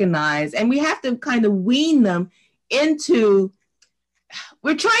to recognize, and we have to kind of wean them into.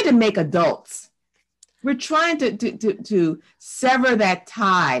 We're trying to make adults. We're trying to sever that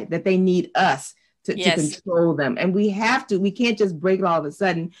tie that they need us to control them, and we have to. We can't just break it all of a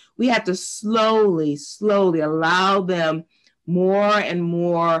sudden. We have to slowly allow them more and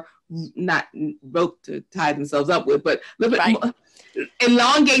more, not rope to tie themselves up with, but a little bit more,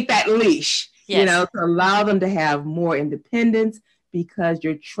 elongate that leash, to allow them to have more independence because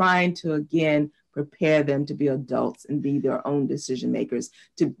you're trying to, again, prepare them to be adults and be their own decision makers,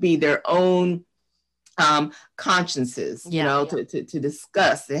 to be their own consciences, to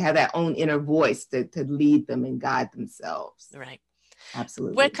discuss, to have that own inner voice to lead them and guide themselves. Right.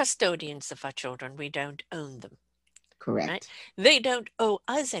 Absolutely. We're custodians of our children. We don't own them. Correct. Right? They don't owe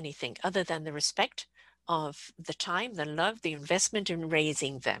us anything other than the respect of the time, the love, the investment in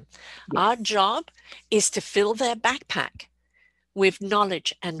raising them. Yes. Our job is to fill their backpack with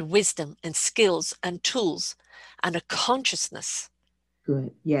knowledge and wisdom and skills and tools and a consciousness.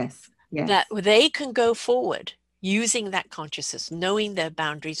 Good. Yes. Yes. That they can go forward using that consciousness, knowing their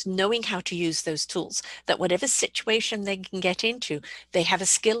boundaries, knowing how to use those tools, that whatever situation they can get into, they have a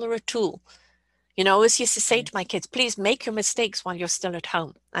skill or a tool You know, I always used to say to my kids, please make your mistakes while you're still at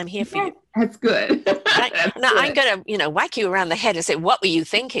home. I'm here for you. That's good. Right? That's Now, I'm good. going to, whack you around the head and say, what were you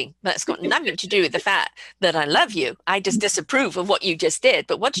thinking? That's got nothing to do with the fact that I love you. I just disapprove of what you just did.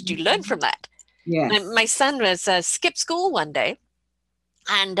 But what did you learn from that? Yes. My son was skipped school one day.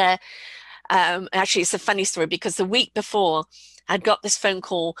 And actually, it's a funny story because the week before, I'd got this phone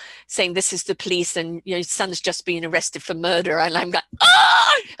call saying this is the police and your son's just been arrested for murder. And I'm like,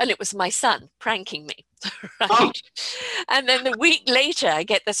 ah! And it was my son pranking me. Right. Oh. And then the week later, I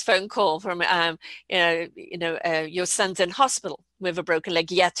get this phone call from, your son's in hospital with a broken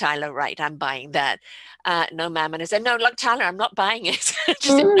leg. Yeah, Tyler, right. I'm buying that. No, ma'am. And I said, no, look, Tyler, I'm not buying it. She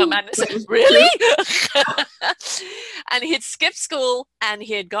said, no, ma'am. I said, really? And he'd skipped school and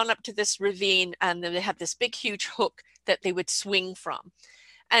he had gone up to this ravine and they had this big, huge hook that they would swing from.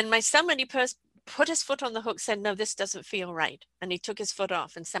 And my son, when he put his foot on the hook, said, no, this doesn't feel right. And he took his foot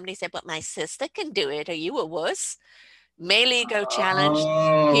off and somebody said, but my sister can do it. Are you a wuss? Male ego challenge.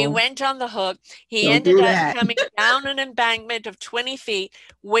 He went on the hook. He ended up coming down an embankment of 20 feet,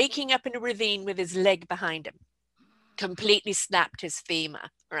 waking up in a ravine with his leg behind him. Completely snapped his femur,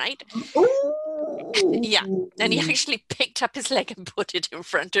 right? Yeah. And he actually picked up his leg and put it in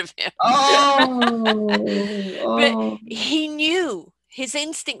front of him. But he knew. His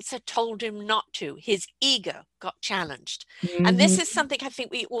instincts had told him not to. His ego got challenged. Mm-hmm. And this is something I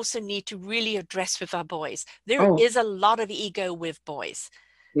think we also need to really address with our boys. There is a lot of ego with boys.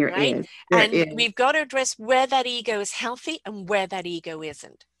 There is. There and is. We've got to address where that ego is healthy and where that ego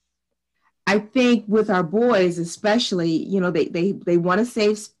isn't. I think with our boys, especially, they want to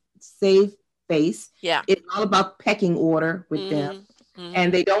save face. Yeah. It's all about pecking order with them. Mm-hmm.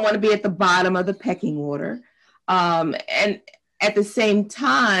 And they don't want to be at the bottom of the pecking order. And at the same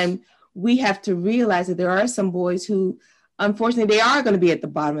time, we have to realize that there are some boys who, unfortunately, they are going to be at the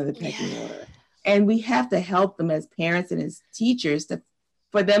bottom of the pecking order. And we have to help them as parents and as teachers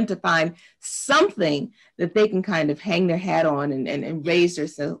for them to find something that they can kind of hang their hat on and raise their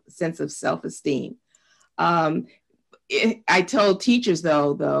sense of self-esteem. I told teachers,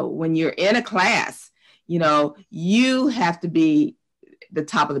 though, when you're in a class, you have to be the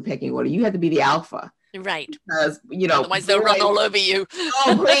top of the pecking order. You have to be the alpha. Right. Because, otherwise they'll run all over you.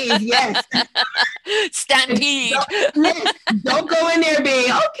 Oh, please, yes. Stampede. Don't go in there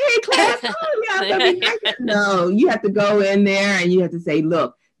being, okay, class. Oh, yeah, no, you have to go in there and you have to say,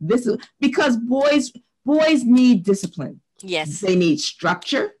 look, this is because boys need discipline. Yes. They need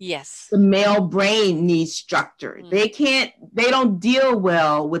structure. Yes. The male brain needs structure. Mm. They don't deal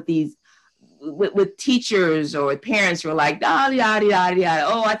well with these with teachers or with parents who are like, yada, yada, yada.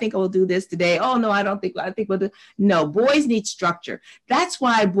 Oh, I think I will do this today. Oh, no, I think we'll do. No, boys need structure. That's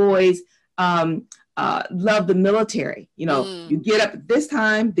why boys love the military. You get up at this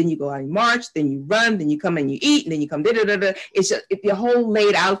time, then you go out and march, then you run, then you come and you eat, and then you come, It's just, it's the whole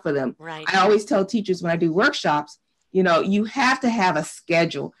laid out for them. Right. I always tell teachers when I do workshops, you have to have a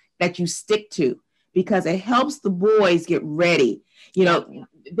schedule that you stick to because it helps the boys get ready.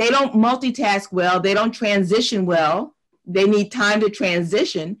 They don't multitask well. They don't transition well. They need time to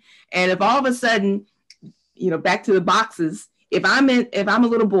transition. And if all of a sudden, back to the boxes, if I'm a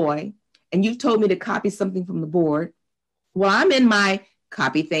little boy and you've told me to copy something from the board, well, I'm in my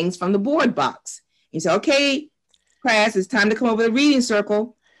copy things from the board box. You say, okay, class, it's time to come over to the reading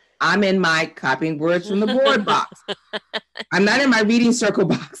circle. I'm in my copying words from the board box. I'm not in my reading circle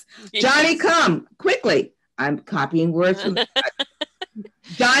box. Johnny, come quickly. I'm copying words from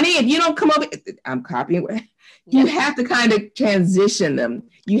Johnny, if you don't come over, I'm copying. You have to kind of transition them.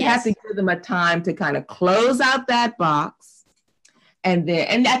 You have to give them a time to kind of close out that box. And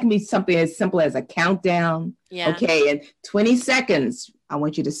that can be something as simple as a countdown. Yeah. Okay, in 20 seconds, I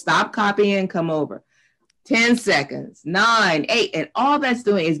want you to stop copying and come over. 10 seconds, 9, 8, and all that's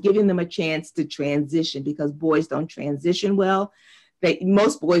doing is giving them a chance to transition because boys don't transition well.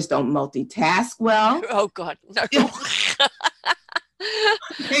 Most boys don't multitask well. Oh, God. No.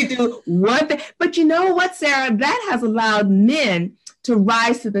 They do one thing. But you know what, Sarah? That has allowed men to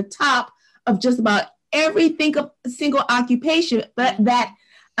rise to the top of just about every single occupation, but that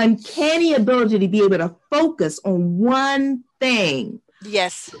uncanny ability to be able to focus on one thing.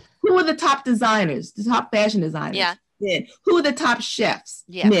 Yes. Who are the top designers, the top fashion designers? Yeah. Men. Who are the top chefs?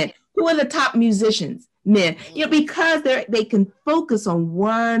 Yeah. Men. Who are the top musicians? Men. Because they can focus on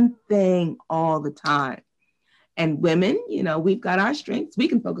one thing all the time. And women, we've got our strengths. We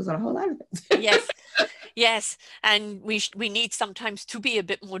can focus on a whole lot of things. Yes. And we need sometimes to be a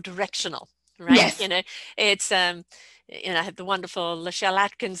bit more directional, right? Yes. It's you know, I had the wonderful Lachelle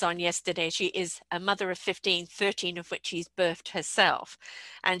Atkins on yesterday. She is a mother of 15, 13 of which she's birthed herself.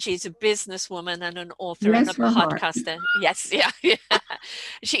 And she's a businesswoman and an author and Bless a her heart. podcaster. Yes, yeah, yeah.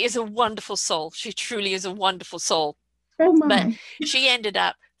 She is a wonderful soul. She truly is a wonderful soul. Oh But my. she ended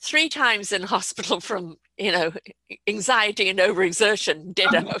up 3 times in hospital from, you know, anxiety and overexertion.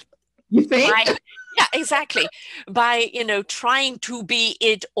 Ditto. You think? Yeah, exactly. By, you know, trying to be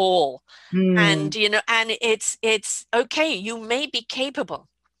it all. And, you know, and it's okay, you may be capable,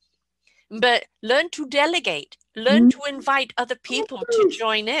 but learn to delegate, learn to invite other people to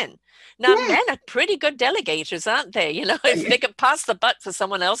join in. Now, men are pretty good delegators, aren't they? You know, if they can pass the buck for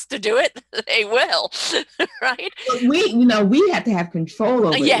someone else to do it, they will, right? But we have to have control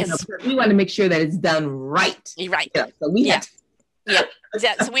over it. Yes. We want to make sure that it's done right. Right. So we have to. Yeah.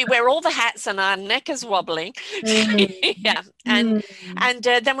 So we wear all the hats and our neck is wobbling. Yeah. And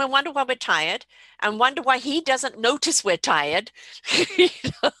then we wonder why we're tired and wonder why he doesn't notice we're tired. You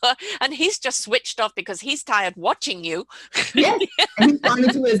know? And he's just switched off because he's tired watching you. Yes. And he's gone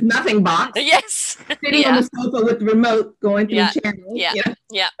into his nothing box. Yes. Sitting on the sofa with the remote going through channels.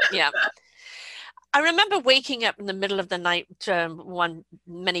 Yeah. I remember waking up in the middle of the night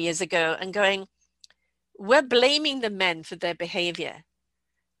many years ago and going, we're blaming the men for their behavior,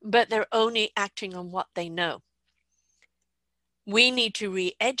 but they're only acting on what they know. We need to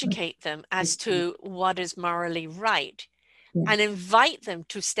re-educate them as to what is morally right and invite them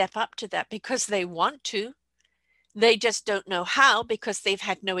to step up to that because they want to. They just don't know how because they've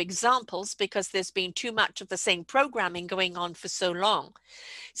had no examples, because there's been too much of the same programming going on for so long.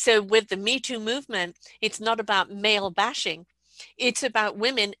 So with the Me Too movement, it's not about male bashing. It's about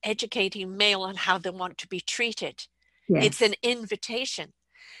women educating male on how they want to be treated. Yes. It's an invitation.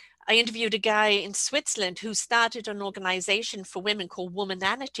 I interviewed a guy in Switzerland who started an organization for women called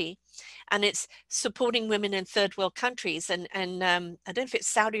Womananity, and it's supporting women in third world countries. And I don't know if it's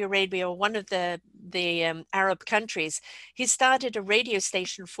Saudi Arabia or one of the Arab countries. He started a radio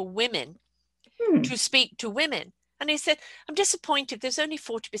station for women to speak to women. And he said, I'm disappointed. There's only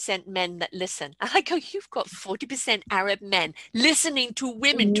 40% men that listen. And I go, you've got 40% Arab men listening to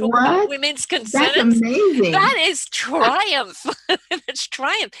women talk about women's concerns. That's amazing. That is triumph. That's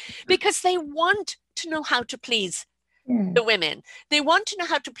triumph. Because they want to know how to please the women. They want to know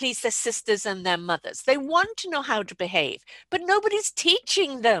how to please their sisters and their mothers. They want to know how to behave, but nobody's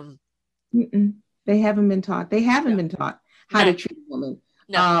teaching them. They haven't been taught. They haven't been taught how to treat women.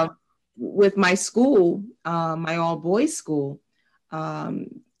 No. With my school, my all boys school,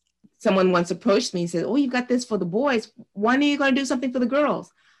 someone once approached me and said, oh, you got this for the boys. When are you going to do something for the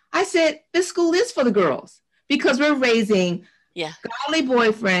girls? I said, this school is for the girls because we're raising godly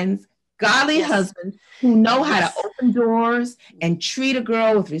boyfriends, godly husbands who know how to open doors and treat a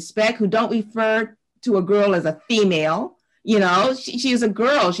girl with respect, who don't refer to a girl as a female. You know, she is a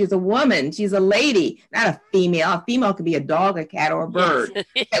girl. She's a woman. She's a lady, not a female. A female could be a dog, a cat, or a bird.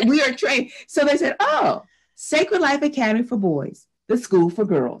 We are trained. So they said, oh, Sacred Life Academy for boys, the school for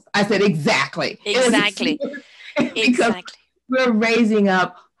girls. I said, exactly. Exactly. Because we're raising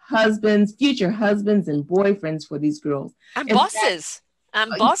up husbands, future husbands and boyfriends for these girls. And bosses.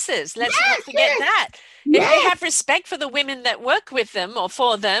 Bosses. Let's not forget that. If they have respect for the women that work with them or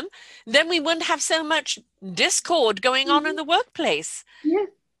for them, then we wouldn't have so much discord going on in the workplace. Yeah.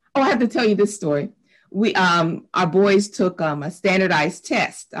 Oh, I have to tell you this story. We, our boys took a standardized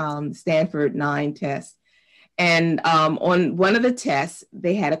test, Stanford 9 test. And on one of the tests,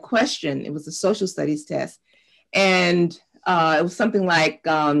 they had a question. It was a social studies test. And it was something like,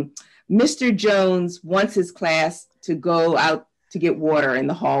 Mr. Jones wants his class to go out to get water in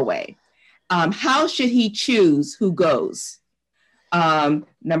the hallway. How should he choose who goes? And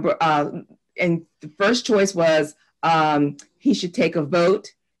the first choice was he should take a vote.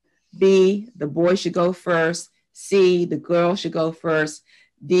 B, the boy should go first. C, the girl should go first.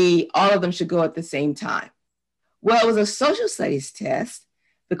 D, all of them should go at the same time. Well, it was a social studies test.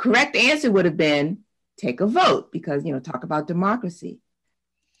 The correct answer would have been take a vote because, you know, talk about democracy.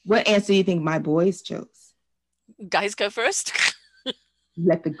 What answer do you think my boys chose? Guys go first.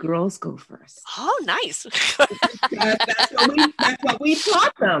 Let the girls go first. Oh, nice. That's what we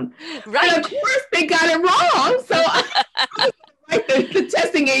taught them. Right. And of course, they got it wrong. So I write the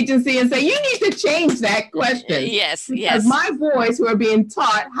testing agency and say, you need to change that question. Yes, because my boys who are being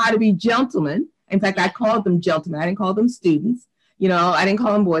taught how to be gentlemen, in fact, I called them gentlemen. I didn't call them students. You know, I didn't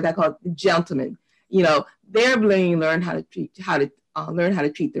call them boys. I called them gentlemen. You know, they're learn how to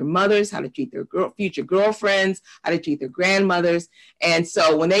treat their mothers, how to treat their future girlfriends, how to treat their grandmothers. And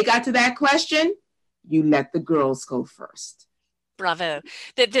so when they got to that question, you let the girls go first. Bravo.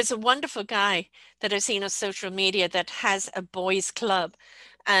 There's a wonderful guy that I've seen on social media that has a boys' club,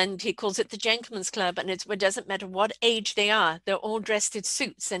 and he calls it the Gentleman's Club. And it doesn't matter what age they are, they're all dressed in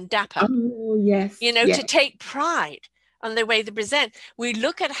suits and dapper, Oh, yes. you know, Yes. to take pride on the way they present. We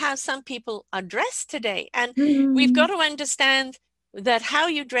look at how some people are dressed today, and we've got to understand that how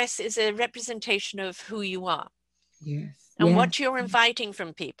you dress is a representation of who you are. Yes. And yes. what you're inviting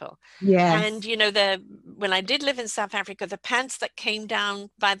from people. Yes. And, you know, when I did live in South Africa, the pants that came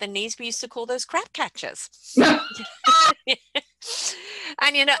down by the knees, we used to call those crab catchers.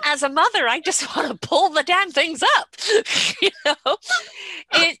 And, you know, as a mother, I just want to pull the damn things up. You know,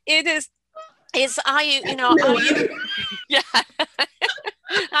 it is, are you, yeah.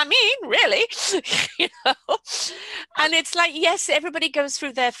 I mean, really, you know, and it's like, yes, everybody goes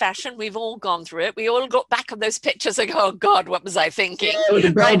through their fashion. We've all gone through it. We all look back on those pictures and go, oh God, what was I thinking?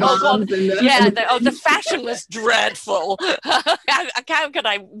 The right? The fashion was dreadful. How could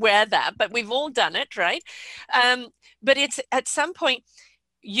I wear that? But we've all done it, right? But it's at some point,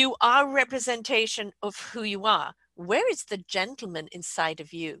 you are a representation of who you are. Where is the gentleman inside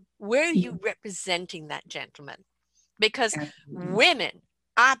of you? Where are you representing that gentleman? Because women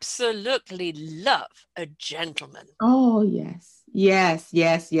absolutely love a gentleman. Oh, yes. Yes,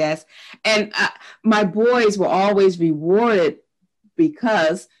 yes, yes. And my boys were always rewarded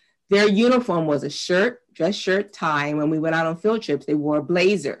because their uniform was a shirt, dress shirt, tie. And when we went out on field trips, they wore a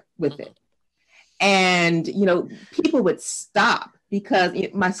blazer with it. And, you know, people would stop because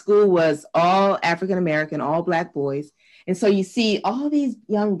my school was all African-American, all Black boys. And so you see all these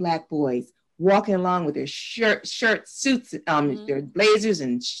young Black boys walking along with their shirts, suits, their blazers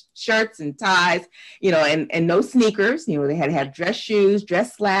and shirts and ties, you know, and no sneakers. You know, they had to have dress shoes,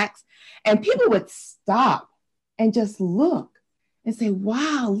 dress slacks, and people would stop and just look and say,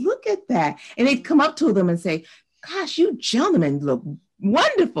 wow, look at that. And they'd come up to them and say, gosh, you gentlemen look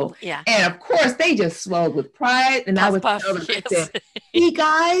wonderful. Yeah. And of course, they just swelled with pride. And I would tell them, see,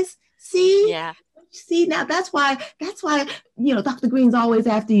 guys, see? Yeah. See, now that's why, you know, Dr. Green's always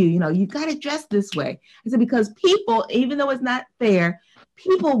after you. You know, you got to dress this way. I said, because people, even though it's not fair,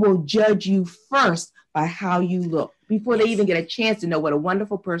 people will judge you first by how you look before they even get a chance to know what a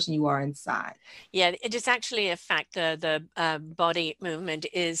wonderful person you are inside. Yeah, it is actually a fact. The body movement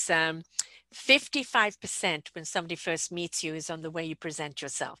is 55% when somebody first meets you is on the way you present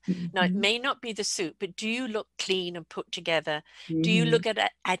yourself. Now, it may not be the suit, but do you look clean and put together? Do you look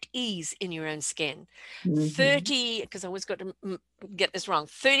at ease in your own skin? 30, because I always got to get this wrong,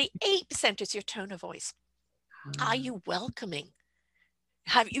 38% is your tone of voice. Are you welcoming?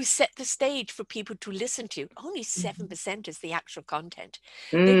 Have you set the stage for people to listen to? Only 7% is the actual content.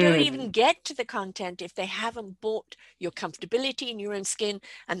 They don't even get to the content if they haven't bought your comfortability in your own skin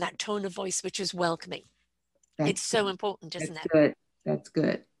and that tone of voice, which is welcoming. It's so important, isn't it? Good. That's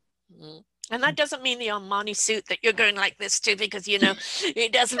good. And that doesn't mean the Armani suit that you're going like this to, because, you know,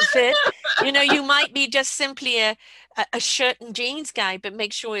 it doesn't fit. You know, you might be just simply a shirt and jeans guy, but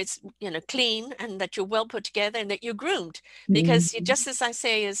make sure it's, you know, clean and that you're well put together and that you're groomed. Because just as I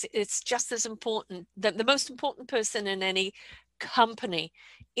say, it's just as important that the most important person in any company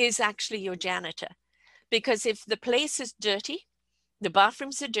is actually your janitor. Because if the place is dirty, the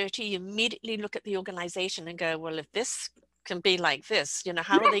bathrooms are dirty, you immediately look at the organization and go, well, if this can be like this, you know,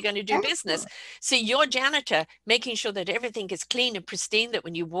 how are they going to do business? So your janitor making sure that everything is clean and pristine, that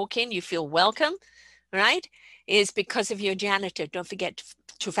when you walk in you feel welcome, right, is because of your janitor. Don't forget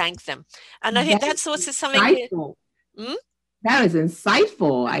to thank them. And I think that's also something that is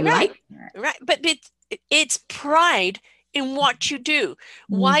insightful. I like that. Right, but it's pride in what you do.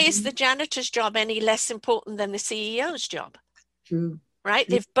 Why is the janitor's job any less important than the CEO's job? True. Right?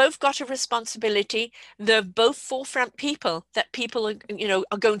 They've both got a responsibility. They're both forefront people that people are, you know,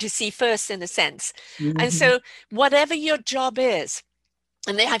 are going to see first, in a sense. And so whatever your job is,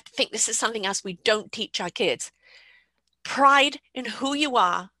 and they have to think, this is something else we don't teach our kids. Pride in who you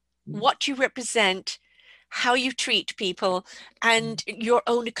are, what you represent, how you treat people, and your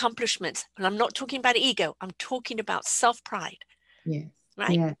own accomplishments. And I'm not talking about ego. I'm talking about self-pride. Yes.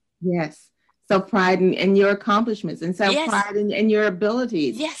 Right? Yes. Yes. Self-pride in your accomplishments, and self-pride in your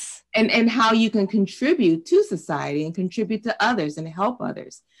abilities. Yes. And how you can contribute to society and contribute to others and help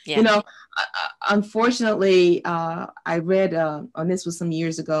others. Yeah. You know, unfortunately, I read on this was some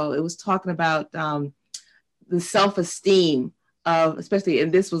years ago, it was talking about the self-esteem of, especially, and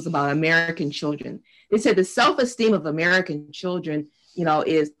this was about American children. They said the self-esteem of American children, you know,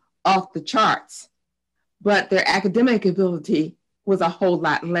 is off the charts, but their academic ability was a whole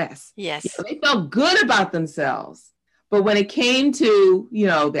lot less. Yes. You know, they felt good about themselves. But when it came to, you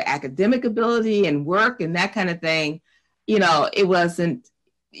know, the academic ability and work and that kind of thing, you know, it wasn't,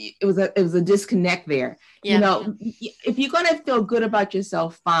 it was a disconnect there. You Yeah. know, if you're going to feel good about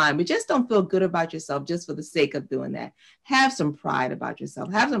yourself, fine, but just don't feel good about yourself just for the sake of doing that. Have some pride about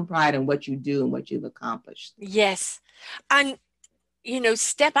yourself. Have some pride in what you do and what you've accomplished. Yes. And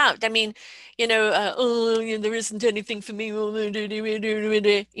step out. I mean, oh, there isn't anything for me.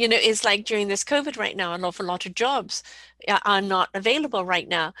 It's like during this COVID right now, an awful lot of jobs are not available right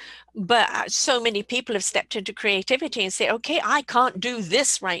now. But so many people have stepped into creativity and say, okay, I can't do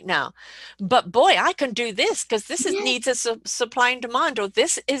this right now, but boy, I can do this because Yes, needs a supply and demand, or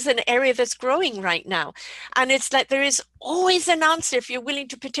this is an area that's growing right now. And it's like there is always an answer if you're willing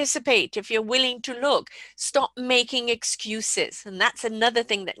to participate, if you're willing to look. Stop making excuses. And that's another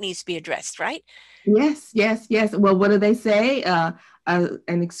thing that needs to be addressed, right? yes, yes, yes. Well, what do they say? An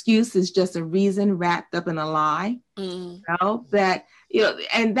excuse is just a reason wrapped up in a lie. Mm. You know, that, you know,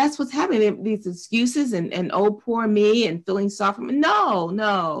 and that's what's happening. These excuses and oh, poor me and feeling sorry for me. No,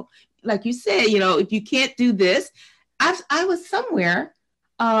 no. Like you said, you know, if you can't do this, I was somewhere.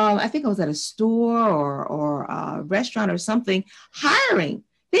 I think I was at a store or a restaurant or something, hiring.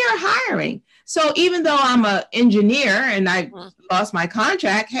 They are hiring. So even though I'm an engineer and I Mm. lost my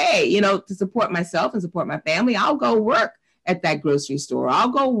contract, hey, you know, to support myself and support my family, I'll go work at that grocery store. I'll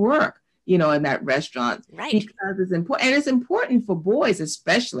go work, you know, in that restaurant Right. because it's important. And it's important for boys,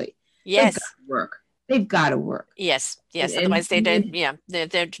 especially. They've got Yes. to work. They've got to work. Yes, yes. And Otherwise, they don't. Yeah, they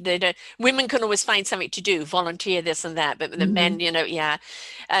don't. Women can always find something to do, volunteer this and that. But the men, mhm. yeah.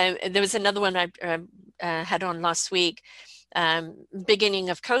 There was another one I had on last week. Beginning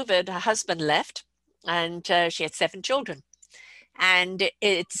of COVID, her husband left, and she had 7 children. And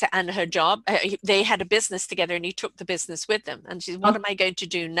her job. They had a business together, and he took the business with them. And she's, what Oh, am I going to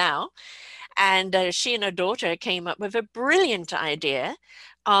do now? And she and her daughter came up with a brilliant idea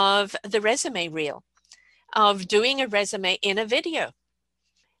of the resume reel, of doing a resume in a video.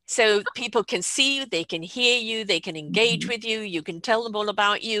 So people can see you, they can hear you, they can engage mhm. with you, you can tell them all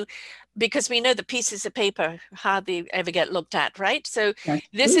about you, because we know the pieces of paper hardly ever get looked at, right? So That's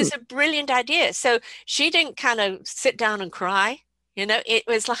this true. is a brilliant idea. So she didn't kind of sit down and cry. It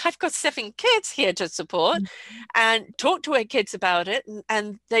was like, I've got 7 kids here to support, and talk to her kids about it.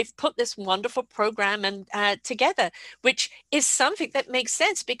 And they've put this wonderful program and together, which is something that makes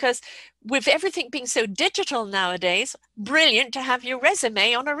sense because with everything being so digital nowadays, brilliant to have your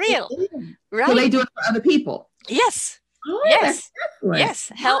resume on a It reel, is. So right? they do it for other people. Yes. Oh, that's Yes. excellent.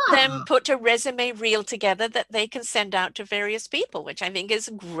 Yes. Help them Wow. put a resume reel together that they can send out to various people, which I think is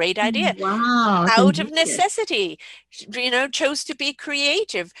a great idea. Wow. It's Out of ingenious. necessity, chose to be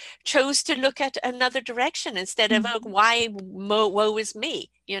creative, chose to look at another direction instead of, oh, why woe is me.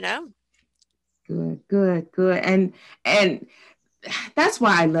 Good, good, good. And that's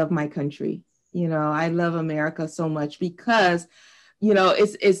why I love my country. You know, I love America so much because, you know,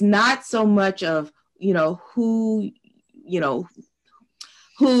 it's not so much of, you know, you know,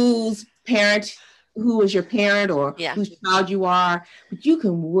 whose parent, who is your parent or Yeah. whose child you are, but you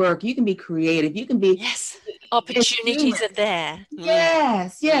can work, you can be creative, you can be Yes. it's Opportunities human. are there. Mm,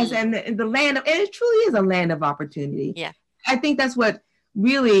 Yes, yes. mm, And the land of, and it truly is a land of opportunity. yeah. I think that's what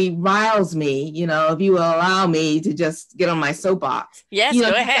really riles me, you know, if you will allow me to just get on my soapbox. Yes, You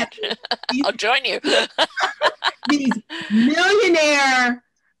know, go you got ahead. these, I'll join you. these millionaire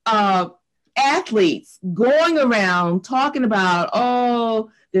athletes going around talking about, oh,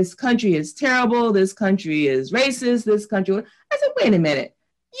 this country is terrible, this country is racist, this country. I said, wait a minute.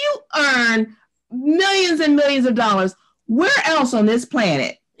 You earn millions and millions of dollars. Where else on this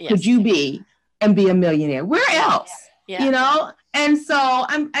planet could Yes. you be and be a millionaire? Where Yeah. else? Yeah. You know? And so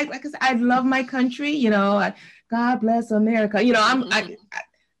like I said, I love my country, you know, God bless America. You know,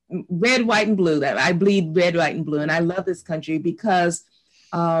 red, white, and blue. That I bleed red, white, and blue. And I love this country because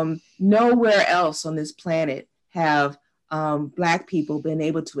nowhere else on this planet have Black people been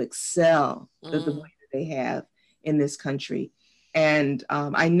able to excel the way Mm, that they have in this country. And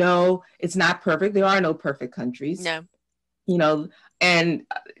I know it's not perfect. There are no perfect countries, no. you know, and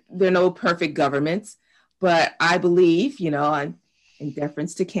there are no perfect governments. But I believe, you know, in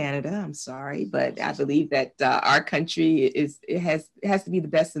deference to Canada, I'm sorry, but I believe that our country it has to be the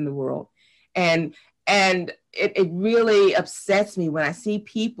best in the world. And it really upsets me when I see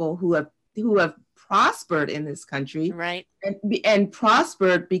people who have prospered in this country Right. and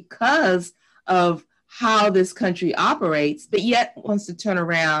prospered because of how this country operates, but yet wants to turn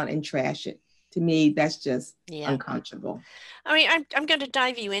around and trash it. To me, that's just Yeah. unconscionable. I mean, I'm going to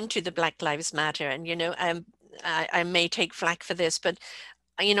dive you into the Black Lives Matter, and I may take flack for this, but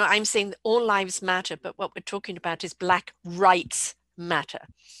I'm saying that all lives matter, but what we're talking about is Black rights matter.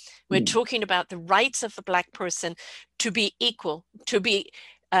 We're talking about the rights of the Black person to be equal, to be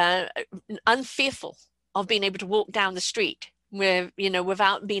unfearful of being able to walk down the street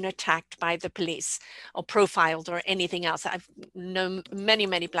without being attacked by the police or profiled or anything else. I've known many,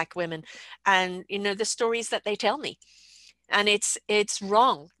 many Black women, and the stories that they tell me, and it's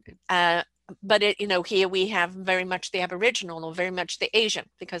wrong. But here we have very much the Aboriginal or very much the Asian,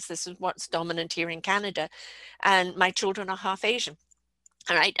 because this is what's dominant here in Canada, and my children are half Asian.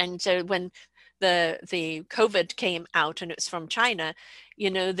 All right, and so when the COVID came out and it's from China,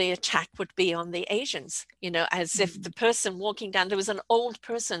 the attack would be on the Asians, as if the person walking down, there was an old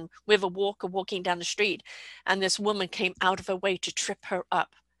person with a walker walking down the street, and this woman came out of her way to trip her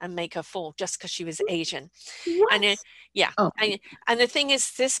up and make her fall just because she was Asian. What? And the thing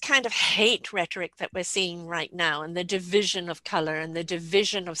is, this kind of hate rhetoric that we're seeing right now, and the division of color and the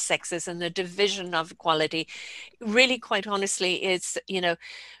division of sexes and the division of equality, really, quite honestly, is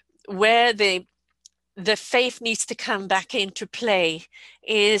where the faith needs to come back into play,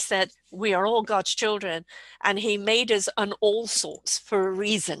 is that we are all God's children, and he made us on all sorts for a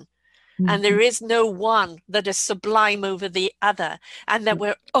reason. And there is no one that is sublime over the other, and that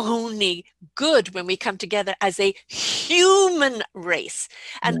we're only good when we come together as a human race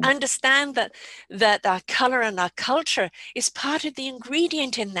and understand that our color and our culture is part of the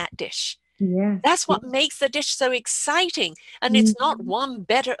ingredient in that dish. Yeah, that's what makes the dish so exciting, and it's not one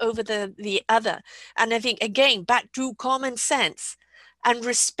better over the other. And I think, again, back to common sense and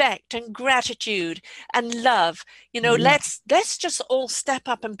respect and gratitude and love, let's just all step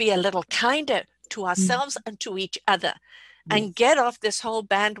up and be a little kinder to ourselves and to each other, and get off this whole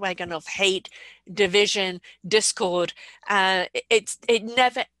bandwagon of hate, division, discord. It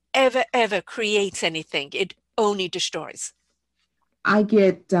never, ever, ever creates anything. It only destroys. I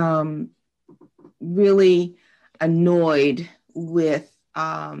get really annoyed with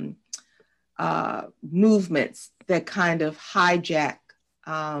movements that kind of hijack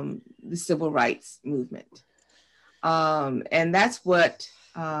the civil rights movement. And that's what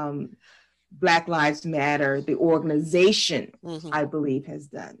Black Lives Matter, the organization, I believe, has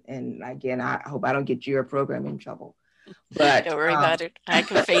done. And again, I hope I don't get your program in trouble. But don't worry about it. I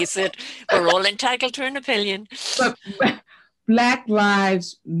can face it. We're all entitled to an opinion. But Black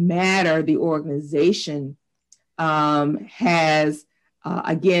Lives Matter, the organization, has,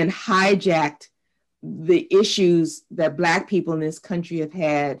 again, hijacked the issues that Black people in this country have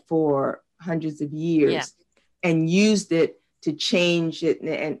had for hundreds of years, and used it to change it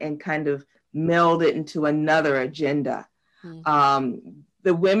and kind of meld it into another agenda.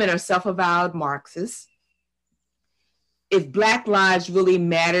 The women are self-avowed Marxists. If Black lives really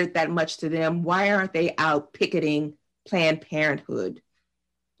mattered that much to them, why aren't they out picketing Planned Parenthood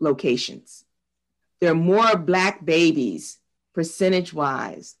locations? There are more Black babies,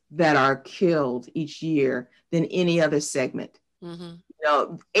 percentage-wise, that are killed each year than any other segment.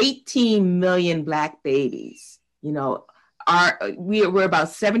 18 million Black babies, we're about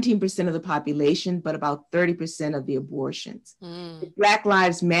 17% of the population, but about 30% of the abortions. If Black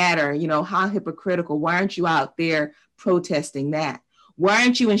Lives Matter, how hypocritical. Why aren't you out there protesting that? Why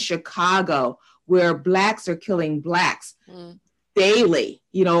aren't you in Chicago, where Blacks are killing Blacks daily?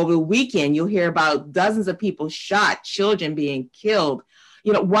 Over the weekend, you'll hear about dozens of people shot, children being killed.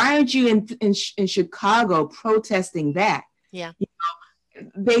 Why aren't you in Chicago protesting that? Yeah.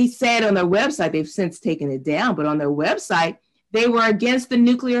 They said on their website, they've since taken it down, but on their website, they were against the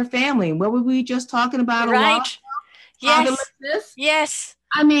nuclear family. What were we just talking about? Right. Yes. Yes.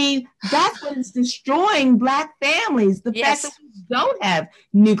 I mean, that's what is destroying Black families. The fact that we don't have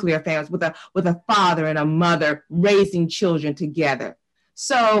nuclear families with a father and a mother raising children together.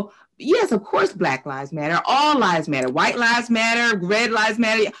 So yes, of course, Black lives matter. All lives matter. White lives matter. Red lives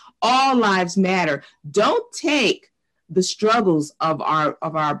matter. All lives matter. Don't take the struggles of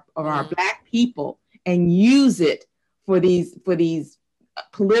our Black people and use it for these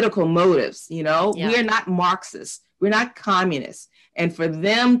political motives. We're not Marxists. We're not communists. And for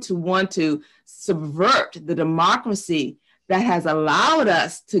them to want to subvert the democracy that has allowed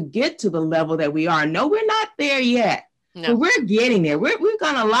us to get to the level that we are. No, we're not there yet. No. But we're getting there. We've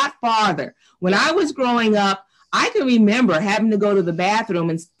gone a lot farther. When I was growing up, I can remember having to go to the bathroom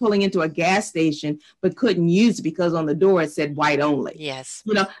and pulling into a gas station, but couldn't use it because on the door it said white only. Yes.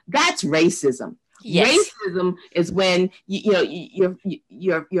 That's racism. Yes. Racism is when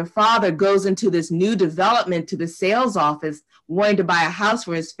your father goes into this new development to the sales office wanting to buy a house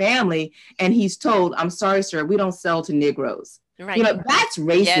for his family, and he's told, "I'm sorry, sir, we don't sell to Negroes." Right. That's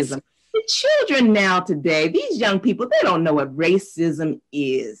racism. Yes. The children now today, these young people, they don't know what racism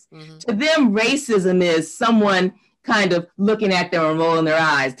is. To them, racism is someone kind of looking at them and rolling their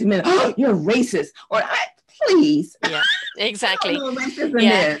eyes to me, oh, you're racist, or please. Yeah, exactly.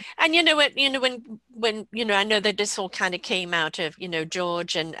 Yeah. And when I know that this all kind of came out of,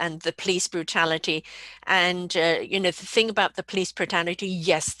 George and the police brutality. And, the thing about the police brutality,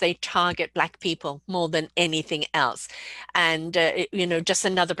 yes, they target Black people more than anything else. And, just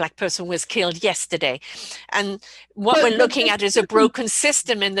another Black person was killed yesterday. And what we're looking at is a broken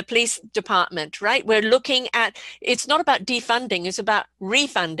system in the police department, right? We're looking at, it's not about defunding, it's about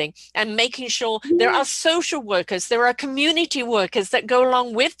refunding and making sure there are social workers, there are community workers that go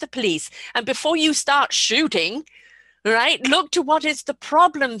along with the police. And before you start shooting, right, look to what is the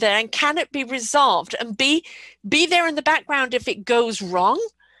problem there and can it be resolved, and be there in the background if it goes wrong,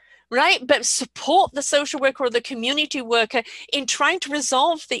 right? But support the social worker or the community worker in trying to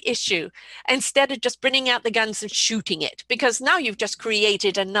resolve the issue instead of just bringing out the guns and shooting it, because now you've just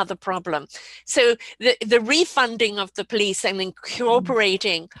created another problem. So the refunding of the police and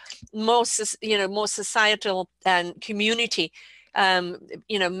incorporating more societal and community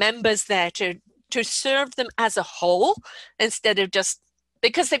members there to serve them as a whole, instead of just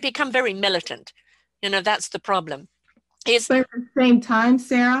because they become very militant. That's the problem. But at the same time,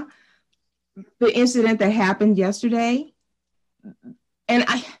 Sarah, the incident that happened yesterday, and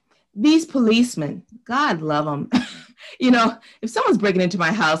these policemen, God love them. If someone's breaking into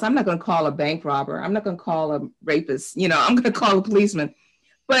my house, I'm not going to call a bank robber. I'm not going to call a rapist. I'm going to call a policeman.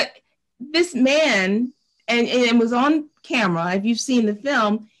 But this man, and it was on camera, if you've seen the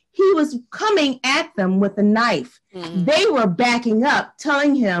film, he was coming at them with a knife. Mm-hmm. They were backing up,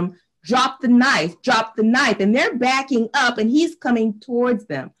 telling him, drop the knife. And they're backing up and he's coming towards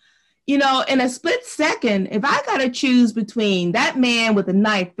them. In a split second, if I got to choose between that man with a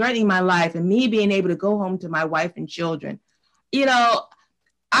knife threatening my life and me being able to go home to my wife and children,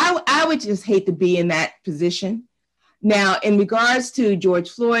 I would just hate to be in that position. Now, in regards to George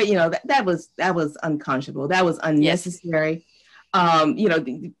Floyd, that was unconscionable. That was unnecessary. Yes.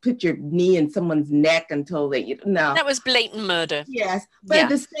 Put your knee in someone's neck until they, no. That was blatant murder. Yes. But at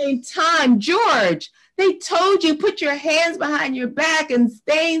the same time, George, they told you put your hands behind your back and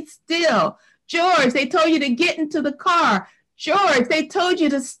stay still. George, they told you to get into the car. George, they told you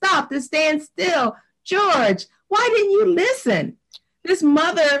to stop, to stand still. George, why didn't you listen? This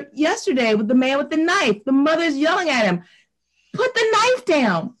mother yesterday with the man with the knife, the mother's yelling at him, put the knife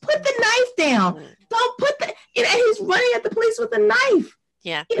down, put the knife down. Don't put and he's running at the police with a knife.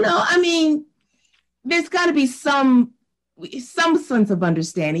 Yeah. There's got to be some sense of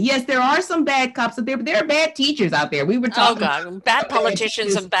understanding. Yes, there are some bad cops out there, but there are bad teachers out there. We were talking about bad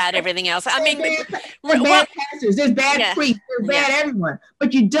politicians and bad everything else. I mean, there's bad pastors, there's bad priests, there's bad everyone.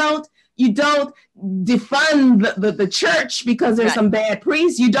 But you don't defund the church because there's some bad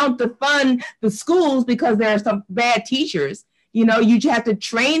priests. You don't defund the schools because there are some bad teachers. You have to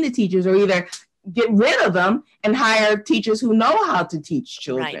train the teachers, or either get rid of them and hire teachers who know how to teach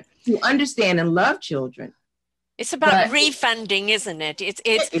children, who understand and love children. It's about refunding, isn't it? It's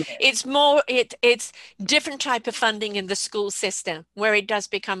different type of funding in the school system where it does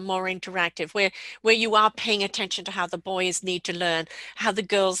become more interactive, where you are paying attention to how the boys need to learn, how the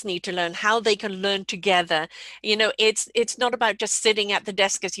girls need to learn, how they can learn together. It's not about just sitting at the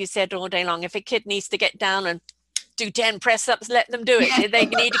desk, as you said, all day long. If a kid needs to get down and do 10 press ups, let them do it. They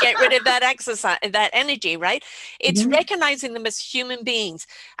need to get rid of that exercise, that energy, right? It's recognizing them as human beings.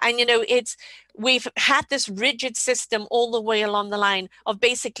 And, we've had this rigid system all the way along the line of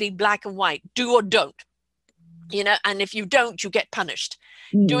basically black and white, do or don't, and if you don't, you get punished.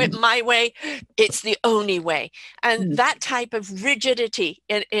 Do it my way, it's the only way. And that type of rigidity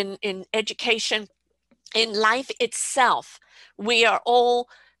in education, in life itself, we are all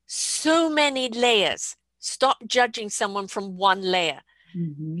so many layers. Stop judging someone from one layer.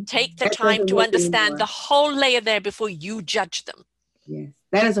 Take the time to understand the whole layer there before you judge them. Yes,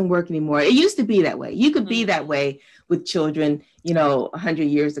 that doesn't work anymore. It used to be that way. You could be that way with children, 100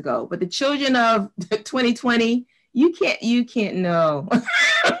 years ago. But the children of 2020, you can't know.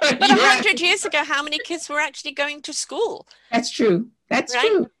 But 100 years ago, how many kids were actually going to school? That's true. That's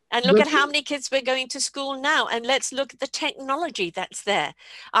true. And look at how many kids we're going to school now. And let's look at the technology that's there.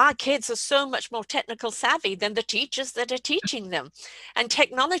 Our kids are so much more technical savvy than the teachers that are teaching them. And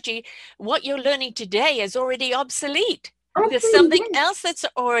technology, what you're learning today is already obsolete. There's something else that's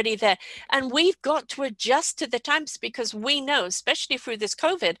already there. And we've got to adjust to the times, because we know, especially through this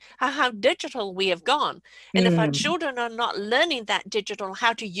COVID, how digital we have gone. And if our children are not learning that digital,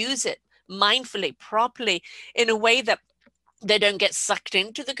 how to use it mindfully, properly, in a way that they don't get sucked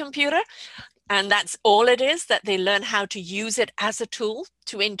into the computer, and that's all it is, that they learn how to use it as a tool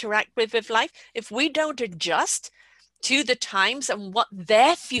to interact with life. If we don't adjust, to the times and what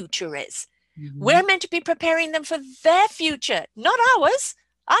their future is. Mm-hmm. We're meant to be preparing them for their future, not ours.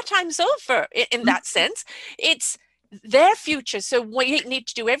 Our time's over in that sense. It's their future. So we need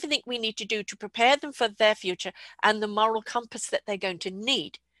to do everything we need to do to prepare them for their future and the moral compass that they're going to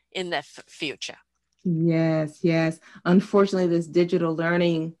need in their future. Yes, yes. Unfortunately, this digital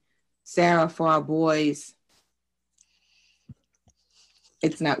learning, Sarah, for our boys,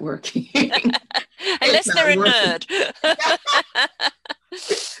 it's not working. Unless they're a nerd.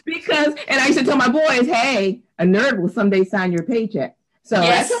 Because, and I used to tell my boys, hey, a nerd will someday sign your paycheck. So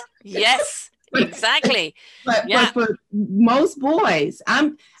yes, yes, exactly. But for most boys,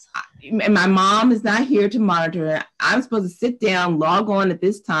 and my mom is not here to monitor it. I'm supposed to sit down, log on at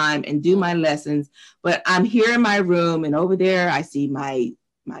this time and do my lessons. But I'm here in my room, and over there I see my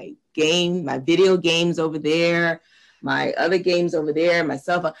video games over there, my other games over there, my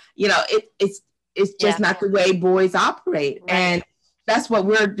cell phone. You know, it's just not the way boys operate. Right. And that's what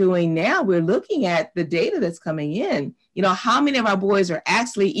we're doing now. We're looking at the data that's coming in. You know, how many of our boys are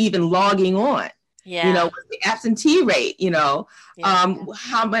actually even logging on? Yeah. You know, what's the absentee rate? You know,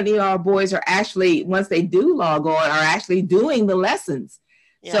 how many of our boys are actually, once they do log on, are actually doing the lessons?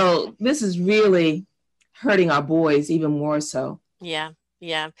 Yeah. So this is really hurting our boys even more so. Yeah.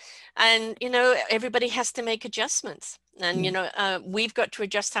 Yeah. And, you know, everybody has to make adjustments. And, you know, we've got to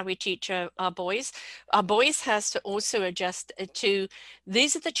adjust how we teach our boys. Our boys has to also adjust to,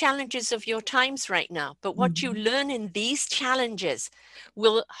 these are the challenges of your times right now. But what you learn in these challenges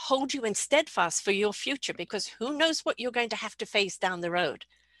will hold you in steadfast for your future, because who knows what you're going to have to face down the road.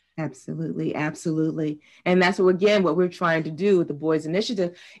 Absolutely. Absolutely. And that's what we're trying to do with the Boys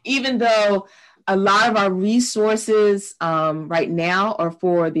Initiative, even though a lot of our resources right now are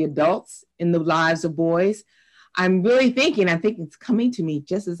for the adults in the lives of boys. I'm really thinking, I think it's coming to me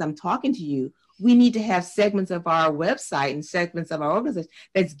just as I'm talking to you, we need to have segments of our website and segments of our organization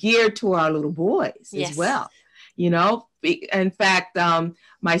that's geared to our little boys as well. You know, in fact,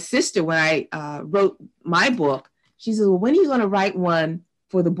 my sister, when I wrote my book, she said, well, when are you going to write one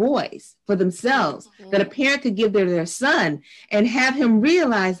for the boys, for themselves, that a parent could give their son and have him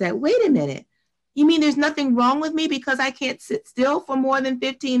realize that, wait a minute, you mean there's nothing wrong with me because I can't sit still for more than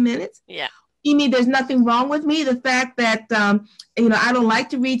 15 minutes? Yeah. You mean there's nothing wrong with me? The fact that, you know, I don't like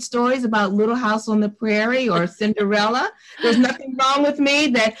to read stories about Little House on the Prairie or Cinderella. There's nothing wrong with me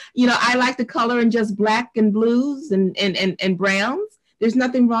that, you know, I like to color in just black and blues and browns. There's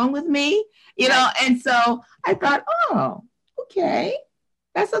nothing wrong with me, you know? And so I thought, oh, okay,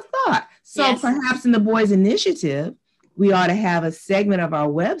 that's a thought. So perhaps in the Boys Initiative, we ought to have a segment of our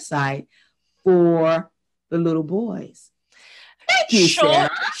website for the little boys. Thank you, Sarah.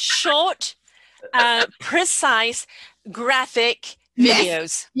 Short, precise, graphic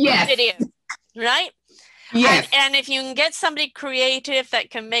videos. Yes. Videos, right? Yes. And if you can get somebody creative that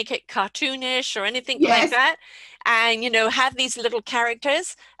can make it cartoonish or anything like that, and, you know, have these little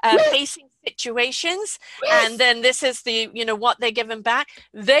characters facing situations, and then this is the, you know, what they're given back,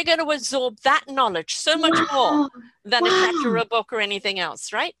 they're going to absorb that knowledge so much more than a chapter or a book or anything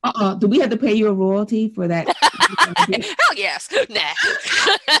else, right? Do we have to pay you a royalty for that? Hell yes. Nah.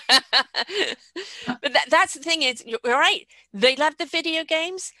 But that's the thing is, you're right. They love the video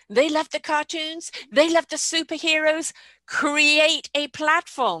games. They love the cartoons. They love the superheroes. Create a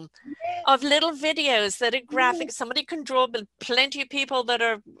platform of little videos that are graphic. Somebody can draw, but plenty of people that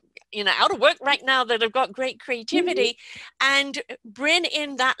are, you know, out of work right now that have got great creativity, and bring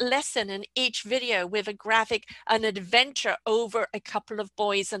in that lesson in each video with a graphic, an adventure over a couple of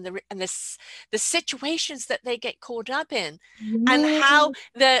boys and the situations that they get caught up in, and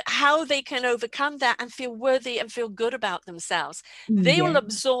how they can overcome that and feel worthy and feel good about themselves. They will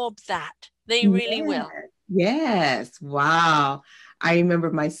absorb that. They really will. Yes. Wow. I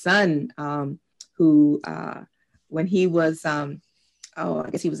remember my son, who, when he was, I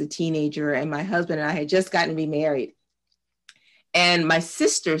guess he was a teenager, and my husband and I had just gotten to be married. And my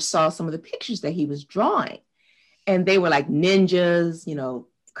sister saw some of the pictures that he was drawing, and they were like ninjas, you know,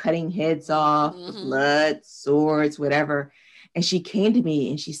 cutting heads off, blood, swords, whatever. And she came to me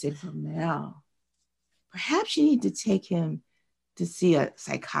and she said, well, Mel, perhaps you need to take him to see a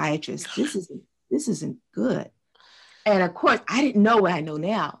psychiatrist. This isn't good. And of course, I didn't know what I know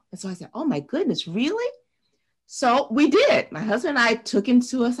now. And so I said, oh my goodness, really? So we did. My husband and I took him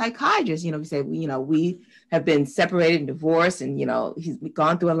to a psychiatrist. You know, we said, we have been separated and divorced, and, you know, he's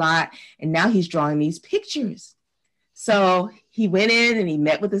gone through a lot, and now he's drawing these pictures. So he went in and he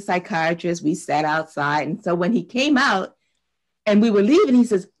met with the psychiatrist. We sat outside. And so when he came out and we were leaving, he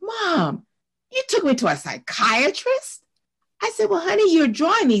says, Mom, you took me to a psychiatrist? I said, well, honey, you're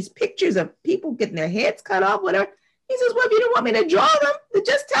drawing these pictures of people getting their heads cut off, whatever. He says, well, if you don't want me to draw them, then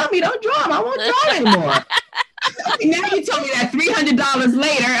just tell me don't draw them. I won't draw anymore. Now you told me that $300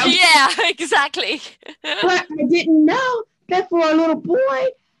 later. Yeah, exactly. But I didn't know that for a little boy,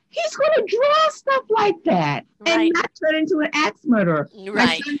 he's going to draw stuff like that and not turn into an axe murderer.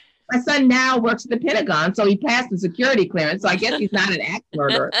 Right. My son now works at the Pentagon, so he passed the security clearance. So I guess he's not an axe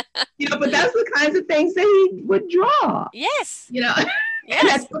murderer. But that's the kinds of things that he would draw. Yes. Yes. And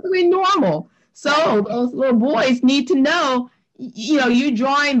that's perfectly normal. So those little boys need to know, you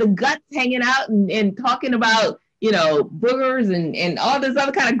drawing the guts hanging out and talking about, boogers and all this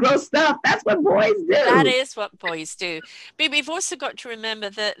other kind of gross stuff. That's what boys do. That is what boys do. But we've also got to remember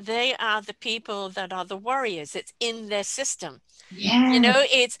that they are the people that are the warriors. It's in their system.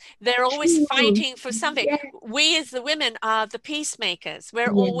 Yes. They're always fighting for something. Yes. We as the women are the peacemakers.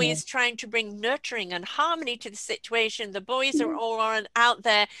 We're always trying to bring nurturing and harmony to the situation. The boys are all out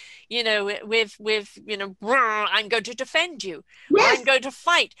there, with I'm going to defend you. Yes. Or I'm going to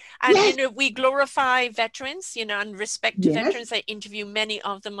fight. And we glorify veterans, and respect to veterans. I interview many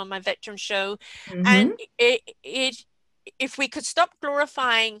of them on my veteran show. And if we could stop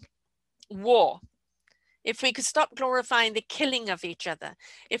glorifying war, if we could stop glorifying the killing of each other,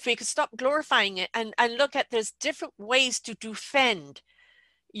 if we could stop glorifying it and look at there's different ways to defend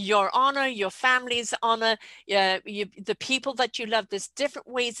your honor, your family's honor, the people that you love, there's different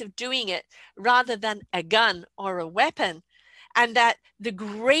ways of doing it rather than a gun or a weapon. And that the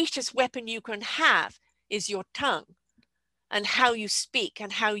greatest weapon you can have is your tongue and how you speak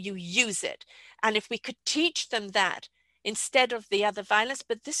and how you use it. And if we could teach them that, instead of the other violence,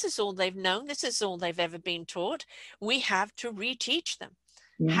 but this is all they've known. This is all they've ever been taught. We have to reteach them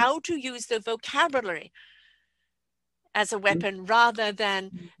how to use the vocabulary as a weapon rather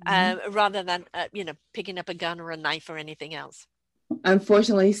than picking up a gun or a knife or anything else.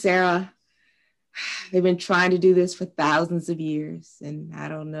 Unfortunately, Sarah, they've been trying to do this for thousands of years, and I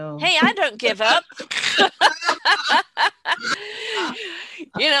don't know. Hey, I don't give up.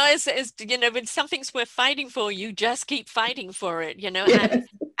 When something's worth fighting for, you just keep fighting for it, yes.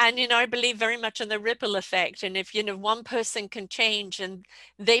 and I believe very much in the ripple effect. And if, one person can change and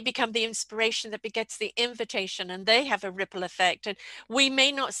they become the inspiration that begets the invitation, and they have a ripple effect. And we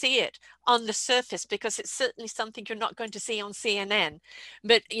may not see it on the surface because it's certainly something you're not going to see on CNN.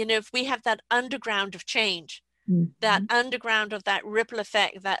 But, if we have that underground of change, that underground of that ripple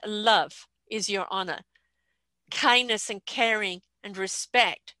effect, that love is your honor, kindness and caring and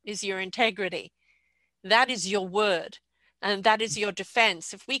respect is your integrity. That is your word, and that is your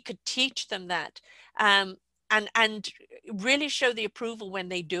defense. If we could teach them that, and really show the approval when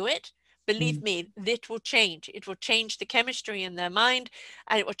they do it, believe me, it will change. It will change the chemistry in their mind,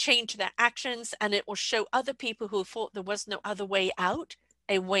 and it will change their actions, and it will show other people who thought there was no other way out,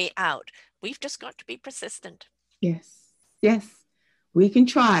 a way out. We've just got to be persistent. Yes. We can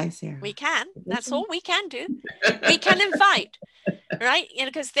try, Sarah. We can. That's all we can do. We can invite, right?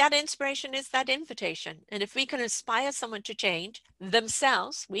 Because that inspiration is that invitation. And if we can inspire someone to change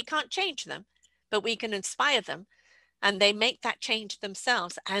themselves, we can't change them, but we can inspire them, and they make that change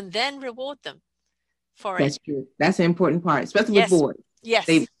themselves, and then reward them for it. That's true. That's an important part, especially with boys. Yes.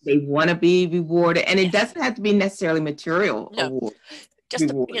 They want to be rewarded, and it doesn't have to be necessarily material award.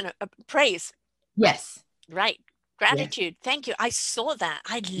 Just praise. Yes. Right. Gratitude. Yes. Thank you. I saw that.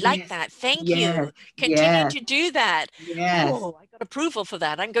 I like that. Thank you. Continue to do that. Yes. Oh, I got approval for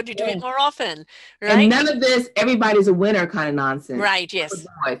that. I'm going to do it more often. Right. And none of this, everybody's a winner kind of nonsense. Right. Yes.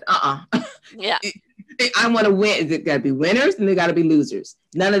 Yeah. I want to win. There got to be winners and there got to be losers.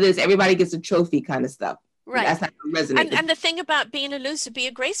 None of this, everybody gets a trophy kind of stuff. Right. That's not resonating. And the thing about being a loser, be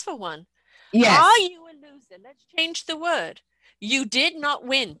a graceful one. Yes. Are you a loser? Let's change the word. You did not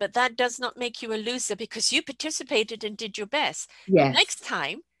win, but that does not make you a loser because you participated and did your best. Yes. Next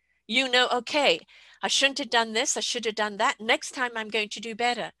time, okay, I shouldn't have done this. I should have done that. Next time, I'm going to do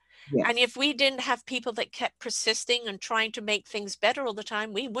better. Yes. And if we didn't have people that kept persisting and trying to make things better all the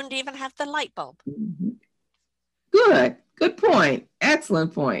time, we wouldn't even have the light bulb. Good point.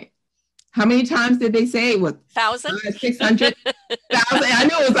 Excellent point. How many times did they say it was 1,000? 600,000. I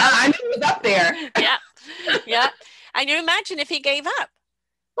knew it was up there. Yeah. And you imagine if he gave up,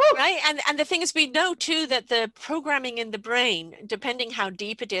 right? And the thing is, we know too that the programming in the brain, depending how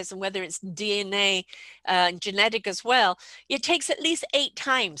deep it is and whether it's DNA and genetic as well, it takes at least 8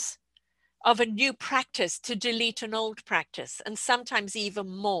 times of a new practice to delete an old practice, and sometimes even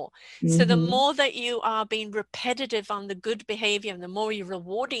more. So the more that you are being repetitive on the good behavior and the more you're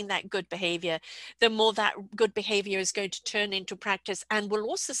rewarding that good behavior, the more that good behavior is going to turn into practice, and will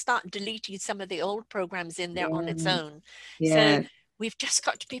also start deleting some of the old programs in there on its own. So we've just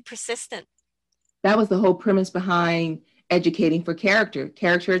got to be persistent. That was the whole premise behind educating for character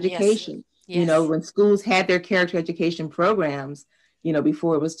Yes. education. You know, Yes. when schools had their character education programs, you know,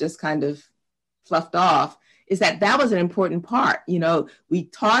 before it was just kind of fluffed off, is that that was an important part. You know, we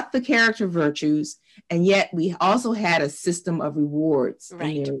taught the character virtues, and yet we also had a system of rewards in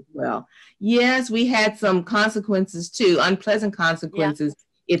Right. there as well. Yes, we had some consequences too, unpleasant Yeah. consequences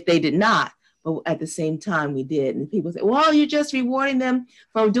if they did not. But at the same time, we did. And people say, well, you're just rewarding them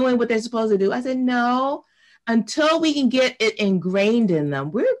for doing what they're supposed to do. I said, no, until we can get it ingrained in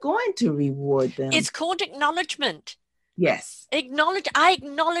them, we're going to reward them. It's called acknowledgement. Yes. I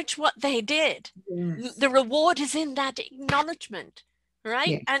acknowledge what they did. Yes. The reward is in that acknowledgement, right?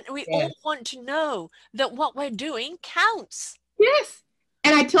 Yes. And we Yes. all want to know that what we're doing counts. Yes.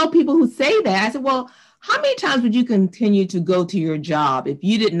 And I tell people who say that, I said, well, how many times would you continue to go to your job if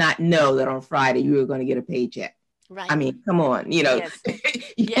you did not know that on Friday you were going to get a paycheck? Right. I mean, come on, you know, Yes.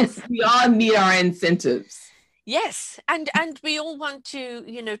 Yes. we all need our incentives. Yes. And we all want to,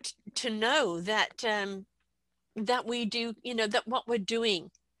 you know, to know that that we do, you know, that what we're doing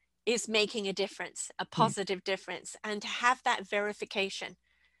is making a difference, a Yeah. positive difference, and to have that verification,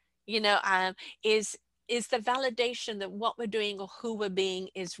 you know, is the validation that what we're doing or who we're being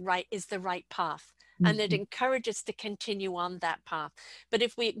is right, is the right path. And it Mhm. encourages to continue on that path. But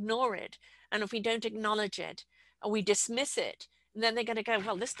if we ignore it, and if we don't acknowledge it, or we dismiss it, then they're going to go,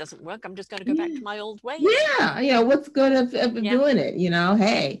 well, this doesn't work. I'm just going to go back Yeah. to my old ways. Yeah. Yeah. What's good of Yeah. doing it? You know,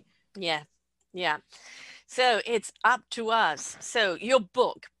 hey. Yeah. Yeah. So it's up to us. So your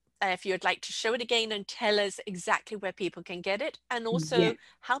book, if you'd like to show it again and tell us exactly where people can get it, and Yeah. also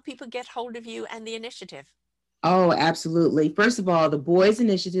how people get hold of you and the initiative. Oh, absolutely. First of all, the Boys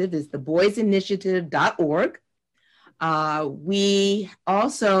Initiative is theboysinitiative.org. We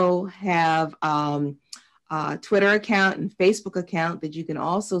also have a Twitter account and Facebook account that you can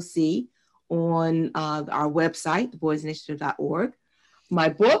also see on our website, theboysinitiative.org. My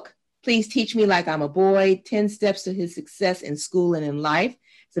book, Please Teach Me Like I'm a Boy, 10 Steps to His Success in School and in Life.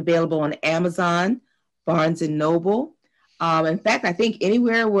 It's available on Amazon, Barnes & Noble. In fact, I think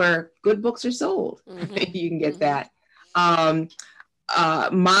anywhere where good books are sold, you can get that. My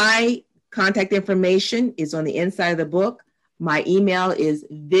contact information is on the inside of the book. My email is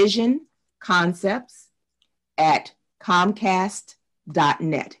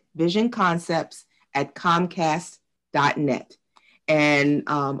visionconcepts@comcast.net. Visionconcepts@comcast.net. And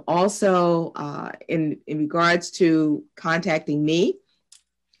also in regards to contacting me,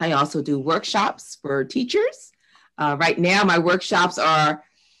 I also do workshops for teachers. Right now, my workshops are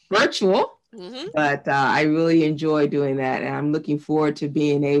virtual, but I really enjoy doing that. And I'm looking forward to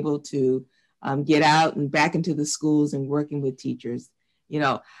being able to get out and back into the schools and working with teachers. You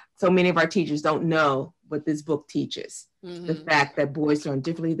know, so many of our teachers don't know what this book teaches. The fact that boys learn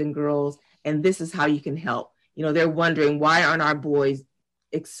differently than girls, and this is how you can help. You know, they're wondering, why aren't our boys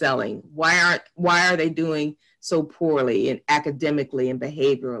excelling? Why are they doing so poorly and academically and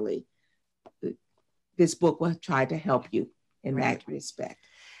behaviorally? This book will try to help you in that respect.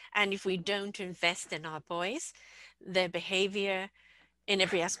 And if we don't invest in our boys, their behavior in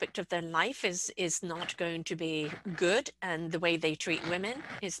every aspect of their life is not going to be good, and the way they treat women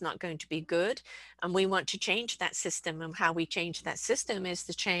is not going to be good. And we want to change that system, and how we change that system is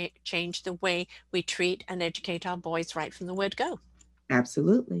to change the way we treat and educate our boys right from the word go.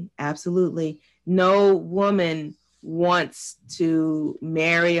 Absolutely. Absolutely. No woman wants to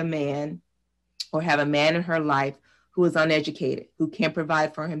marry a man or have a man in her life who is uneducated, who can't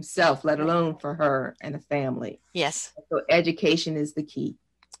provide for himself, let alone for her and a family. Yes. So education is the key.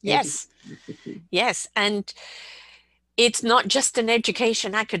 Yes. The key. Yes. And it's not just an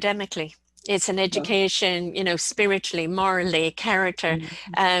education academically. It's an education, you know, spiritually, morally, character,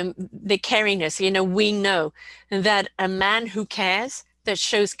 the caringness. You know, we know that a man who cares, that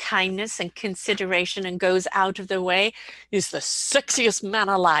shows kindness and consideration and goes out of their way, is the sexiest man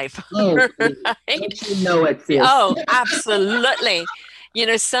alive. Oh, right? Don't you know it, sis? Oh, absolutely. You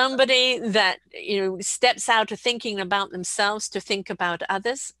know, somebody that, you know, steps out of thinking about themselves to think about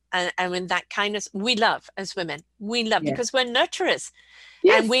others. And in that kindness, we love as women. We love because we're nurturers.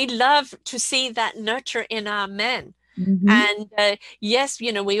 Yes. And we love to see that nurture in our men. And yes,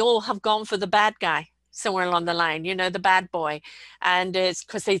 you know, we all have gone for the bad guy somewhere along the line, you know, the bad boy. And it's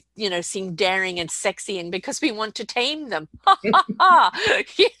because they, you know, seem daring and sexy, and because we want to tame them. Good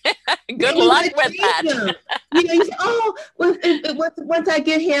luck with that. You know, you say, oh, once I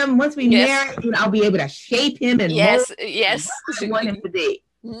get him, once we marry, you know, I'll be able to shape him and mold him. I want him to be.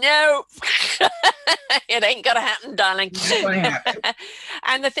 No, it ain't gonna happen, darling.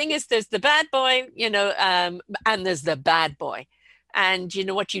 And the thing is, there's the bad boy, you know, and there's the bad boy. And you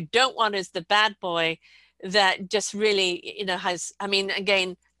know what you don't want is the bad boy that just really, you know, has, I mean,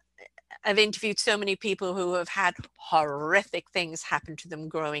 again, I've interviewed so many people who have had horrific things happen to them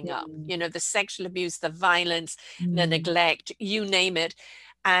growing up. You know, the sexual abuse, the violence, the neglect, you name it.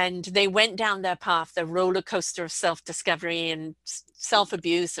 And they went down their path, the roller coaster of self-discovery and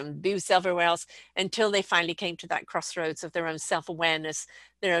self-abuse and abuse everywhere else, until they finally came to that crossroads of their own self-awareness,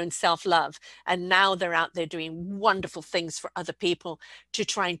 their own self-love. And now they're out there doing wonderful things for other people to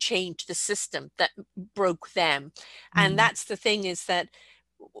try and change the system that broke them. And that's the thing, is that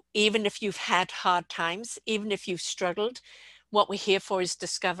even if you've had hard times, even if you've struggled, what we're here for is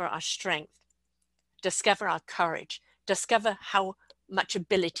discover our strength, discover our courage, discover how much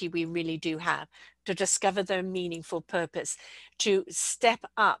ability we really do have, to discover their meaningful purpose, to step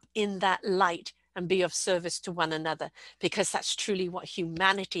up in that light and be of service to one another, because that's truly what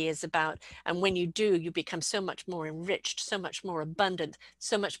humanity is about. And when you do, you become so much more enriched, so much more abundant,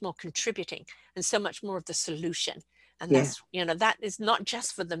 so much more contributing, and so much more of the solution. And that's, you know, that is not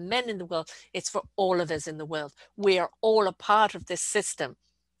just for the men in the world, it's for all of us in the world. We are all a part of this system.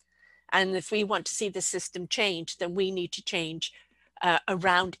 And if we want to see the system change, then we need to change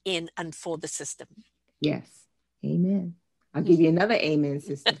around, in, and for the system. Yes. Amen. I'll give you another amen,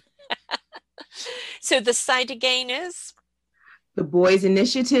 sister. So the site again is?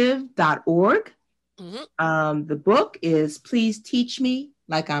 theboysinitiative.org. The book is Please Teach Me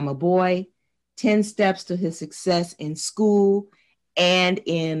Like I'm a Boy, 10 Steps to His Success in School and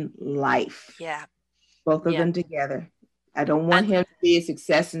in Life. Yeah. Both of them together. I don't want him to be a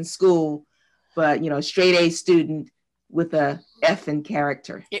success in school, but, you know, straight A student with a F in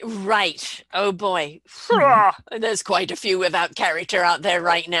character. Right. Oh boy. There's quite a few without character out there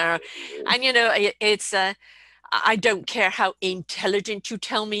right now. And, you know, it's, I don't care how intelligent you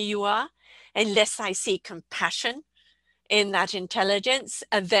tell me you are, unless I see compassion in that intelligence,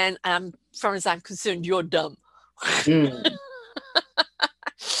 and then, as far as I'm concerned, you're dumb.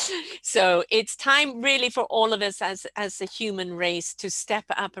 So it's time really for all of us as a human race to step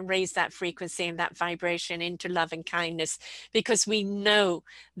up and raise that frequency and that vibration into love and kindness, because we know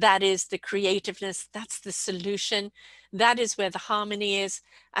that is the creativeness, that's the solution, that is where the harmony is,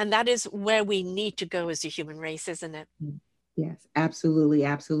 and that is where we need to go as a human race, isn't it? Yes, absolutely,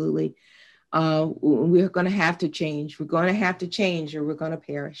 absolutely. We're going to have to change. We're going to have to change, or we're going to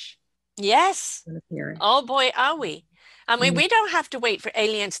perish. Yes. Oh boy, are we. I mean, we don't have to wait for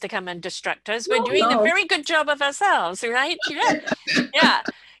aliens to come and destruct us. We're doing a very good job of ourselves, right? Yeah.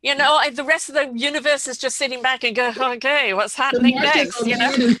 You know, the rest of the universe is just sitting back and go, okay, what's happening next? You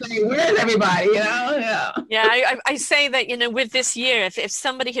know? Say, where's everybody? You know? I say that, you know, with this year, if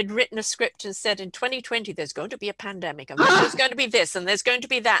somebody had written a script and said in 2020, there's going to be a pandemic, and there's going to be this, and there's going to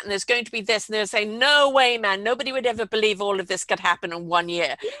be that, and there's going to be this, and they'll say, no way, man, nobody would ever believe all of this could happen in 1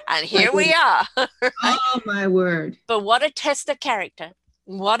 year. And here we are. Right? Oh, my word. But what a test of character.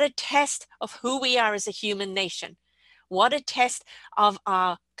 What a test of who we are as a human nation. What a test of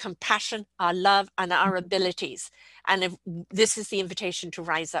our compassion, our love, and our abilities. And if this is the invitation to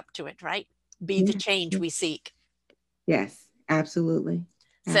rise up to it, right? Be the change we seek. Yes, absolutely.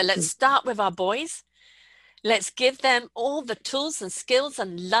 So let's start with our boys. Let's give them all the tools and skills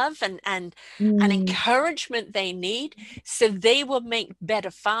and love and encouragement they need, so they will make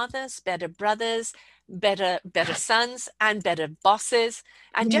better fathers, better brothers, better sons, and better bosses,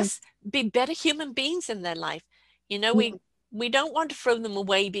 and just be better human beings in their life. You know, we don't want to throw them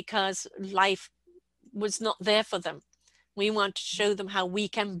away because life was not there for them. We want to show them how we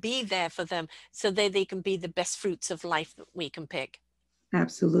can be there for them, so that they can be the best fruits of life that we can pick.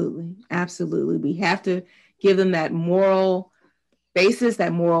 Absolutely. Absolutely. We have to give them that moral basis,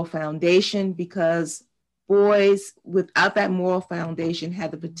 that moral foundation, because boys without that moral foundation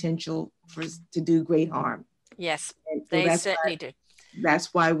have the potential to do great harm. Yes, so they certainly do.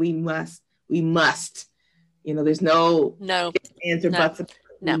 That's why we must, you know, there's no answer, but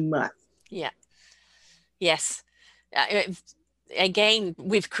we must. Yeah. Yes. Again,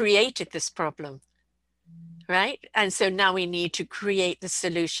 we've created this problem, right? And so now we need to create the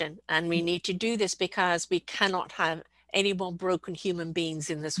solution, and we need to do this because we cannot have any more broken human beings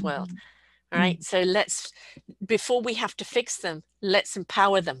in this world. Right? So before we have to fix them, let's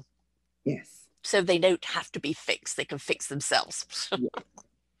empower them. Yes. So they don't have to be fixed. They can fix themselves.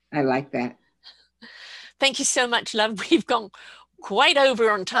 I like that. Thank you so much, love. We've gone quite over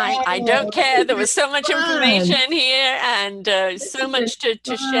on time. I don't care. There was so much information here, and so much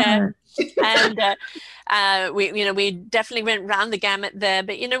to share. And we definitely went round the gamut there.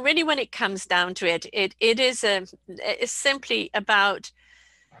 But really, when it comes down to it, it's simply about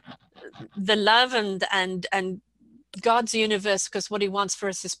the love and God's universe, because what he wants for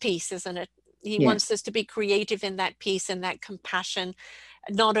us is peace, isn't it? He wants us to be creative in that peace and that compassion,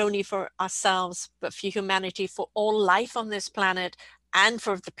 not only for ourselves, but for humanity, for all life on this planet and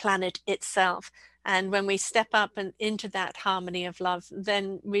for the planet itself. And when we step up and into that harmony of love,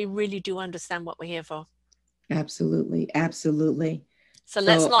 then we really do understand what we're here for. Absolutely. Absolutely. So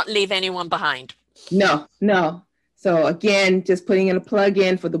let's not leave anyone behind. No. So again, just putting in a plug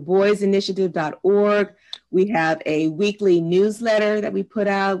in for theboysinitiative.org. We have a weekly newsletter that we put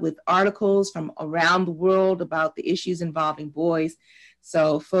out with articles from around the world about the issues involving boys.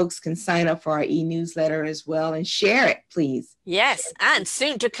 So folks can sign up for our e-newsletter as well and share it, please. Yes, and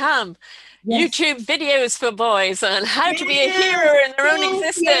soon to come, YouTube videos for boys on how to be a hero in their own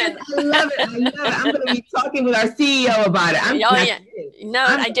existence. Yes, I love it. I'm going to be talking with our CEO about it.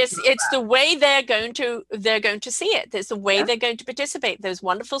 It's the way they're going to see it. It's the way they're going to participate. Those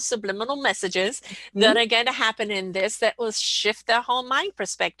wonderful subliminal messages that are going to happen in this that will shift their whole mind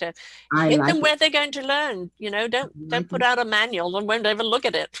perspective. Hit them where they're going to learn. Don't put out a manual and won't ever look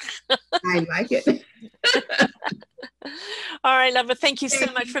at it. I like it. All right, lover. Thank you so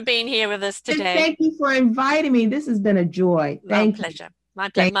much for being here with us today. And thank you for inviting me. This has been a joy. My pleasure. My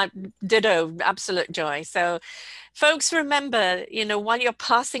ditto, absolute joy. So, folks, remember, while you're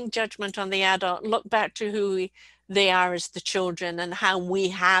passing judgment on the adult, look back to who they are as the children and how we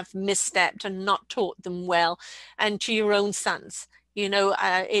have misstepped and not taught them well, and to your own sons.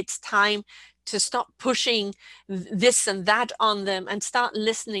 It's time to stop pushing this and that on them and start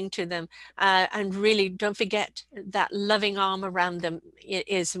listening to them. And really don't forget that loving arm around them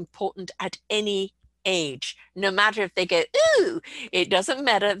is important at any age. No matter if they go, ooh, it doesn't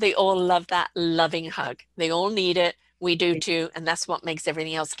matter. They all love that loving hug. They all need it. We do too. And that's what makes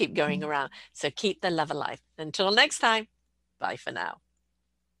everything else keep going around. So keep the love alive. Until next time, bye for now.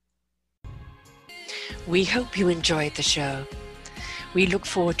 We hope you enjoyed the show. We look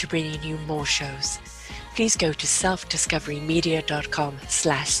forward to bringing you more shows. Please go to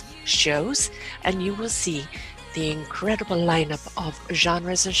selfdiscoverymedia.com/shows and you will see the incredible lineup of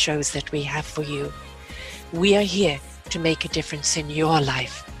genres and shows that we have for you. We are here to make a difference in your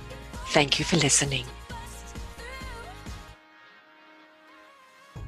life. Thank you for listening.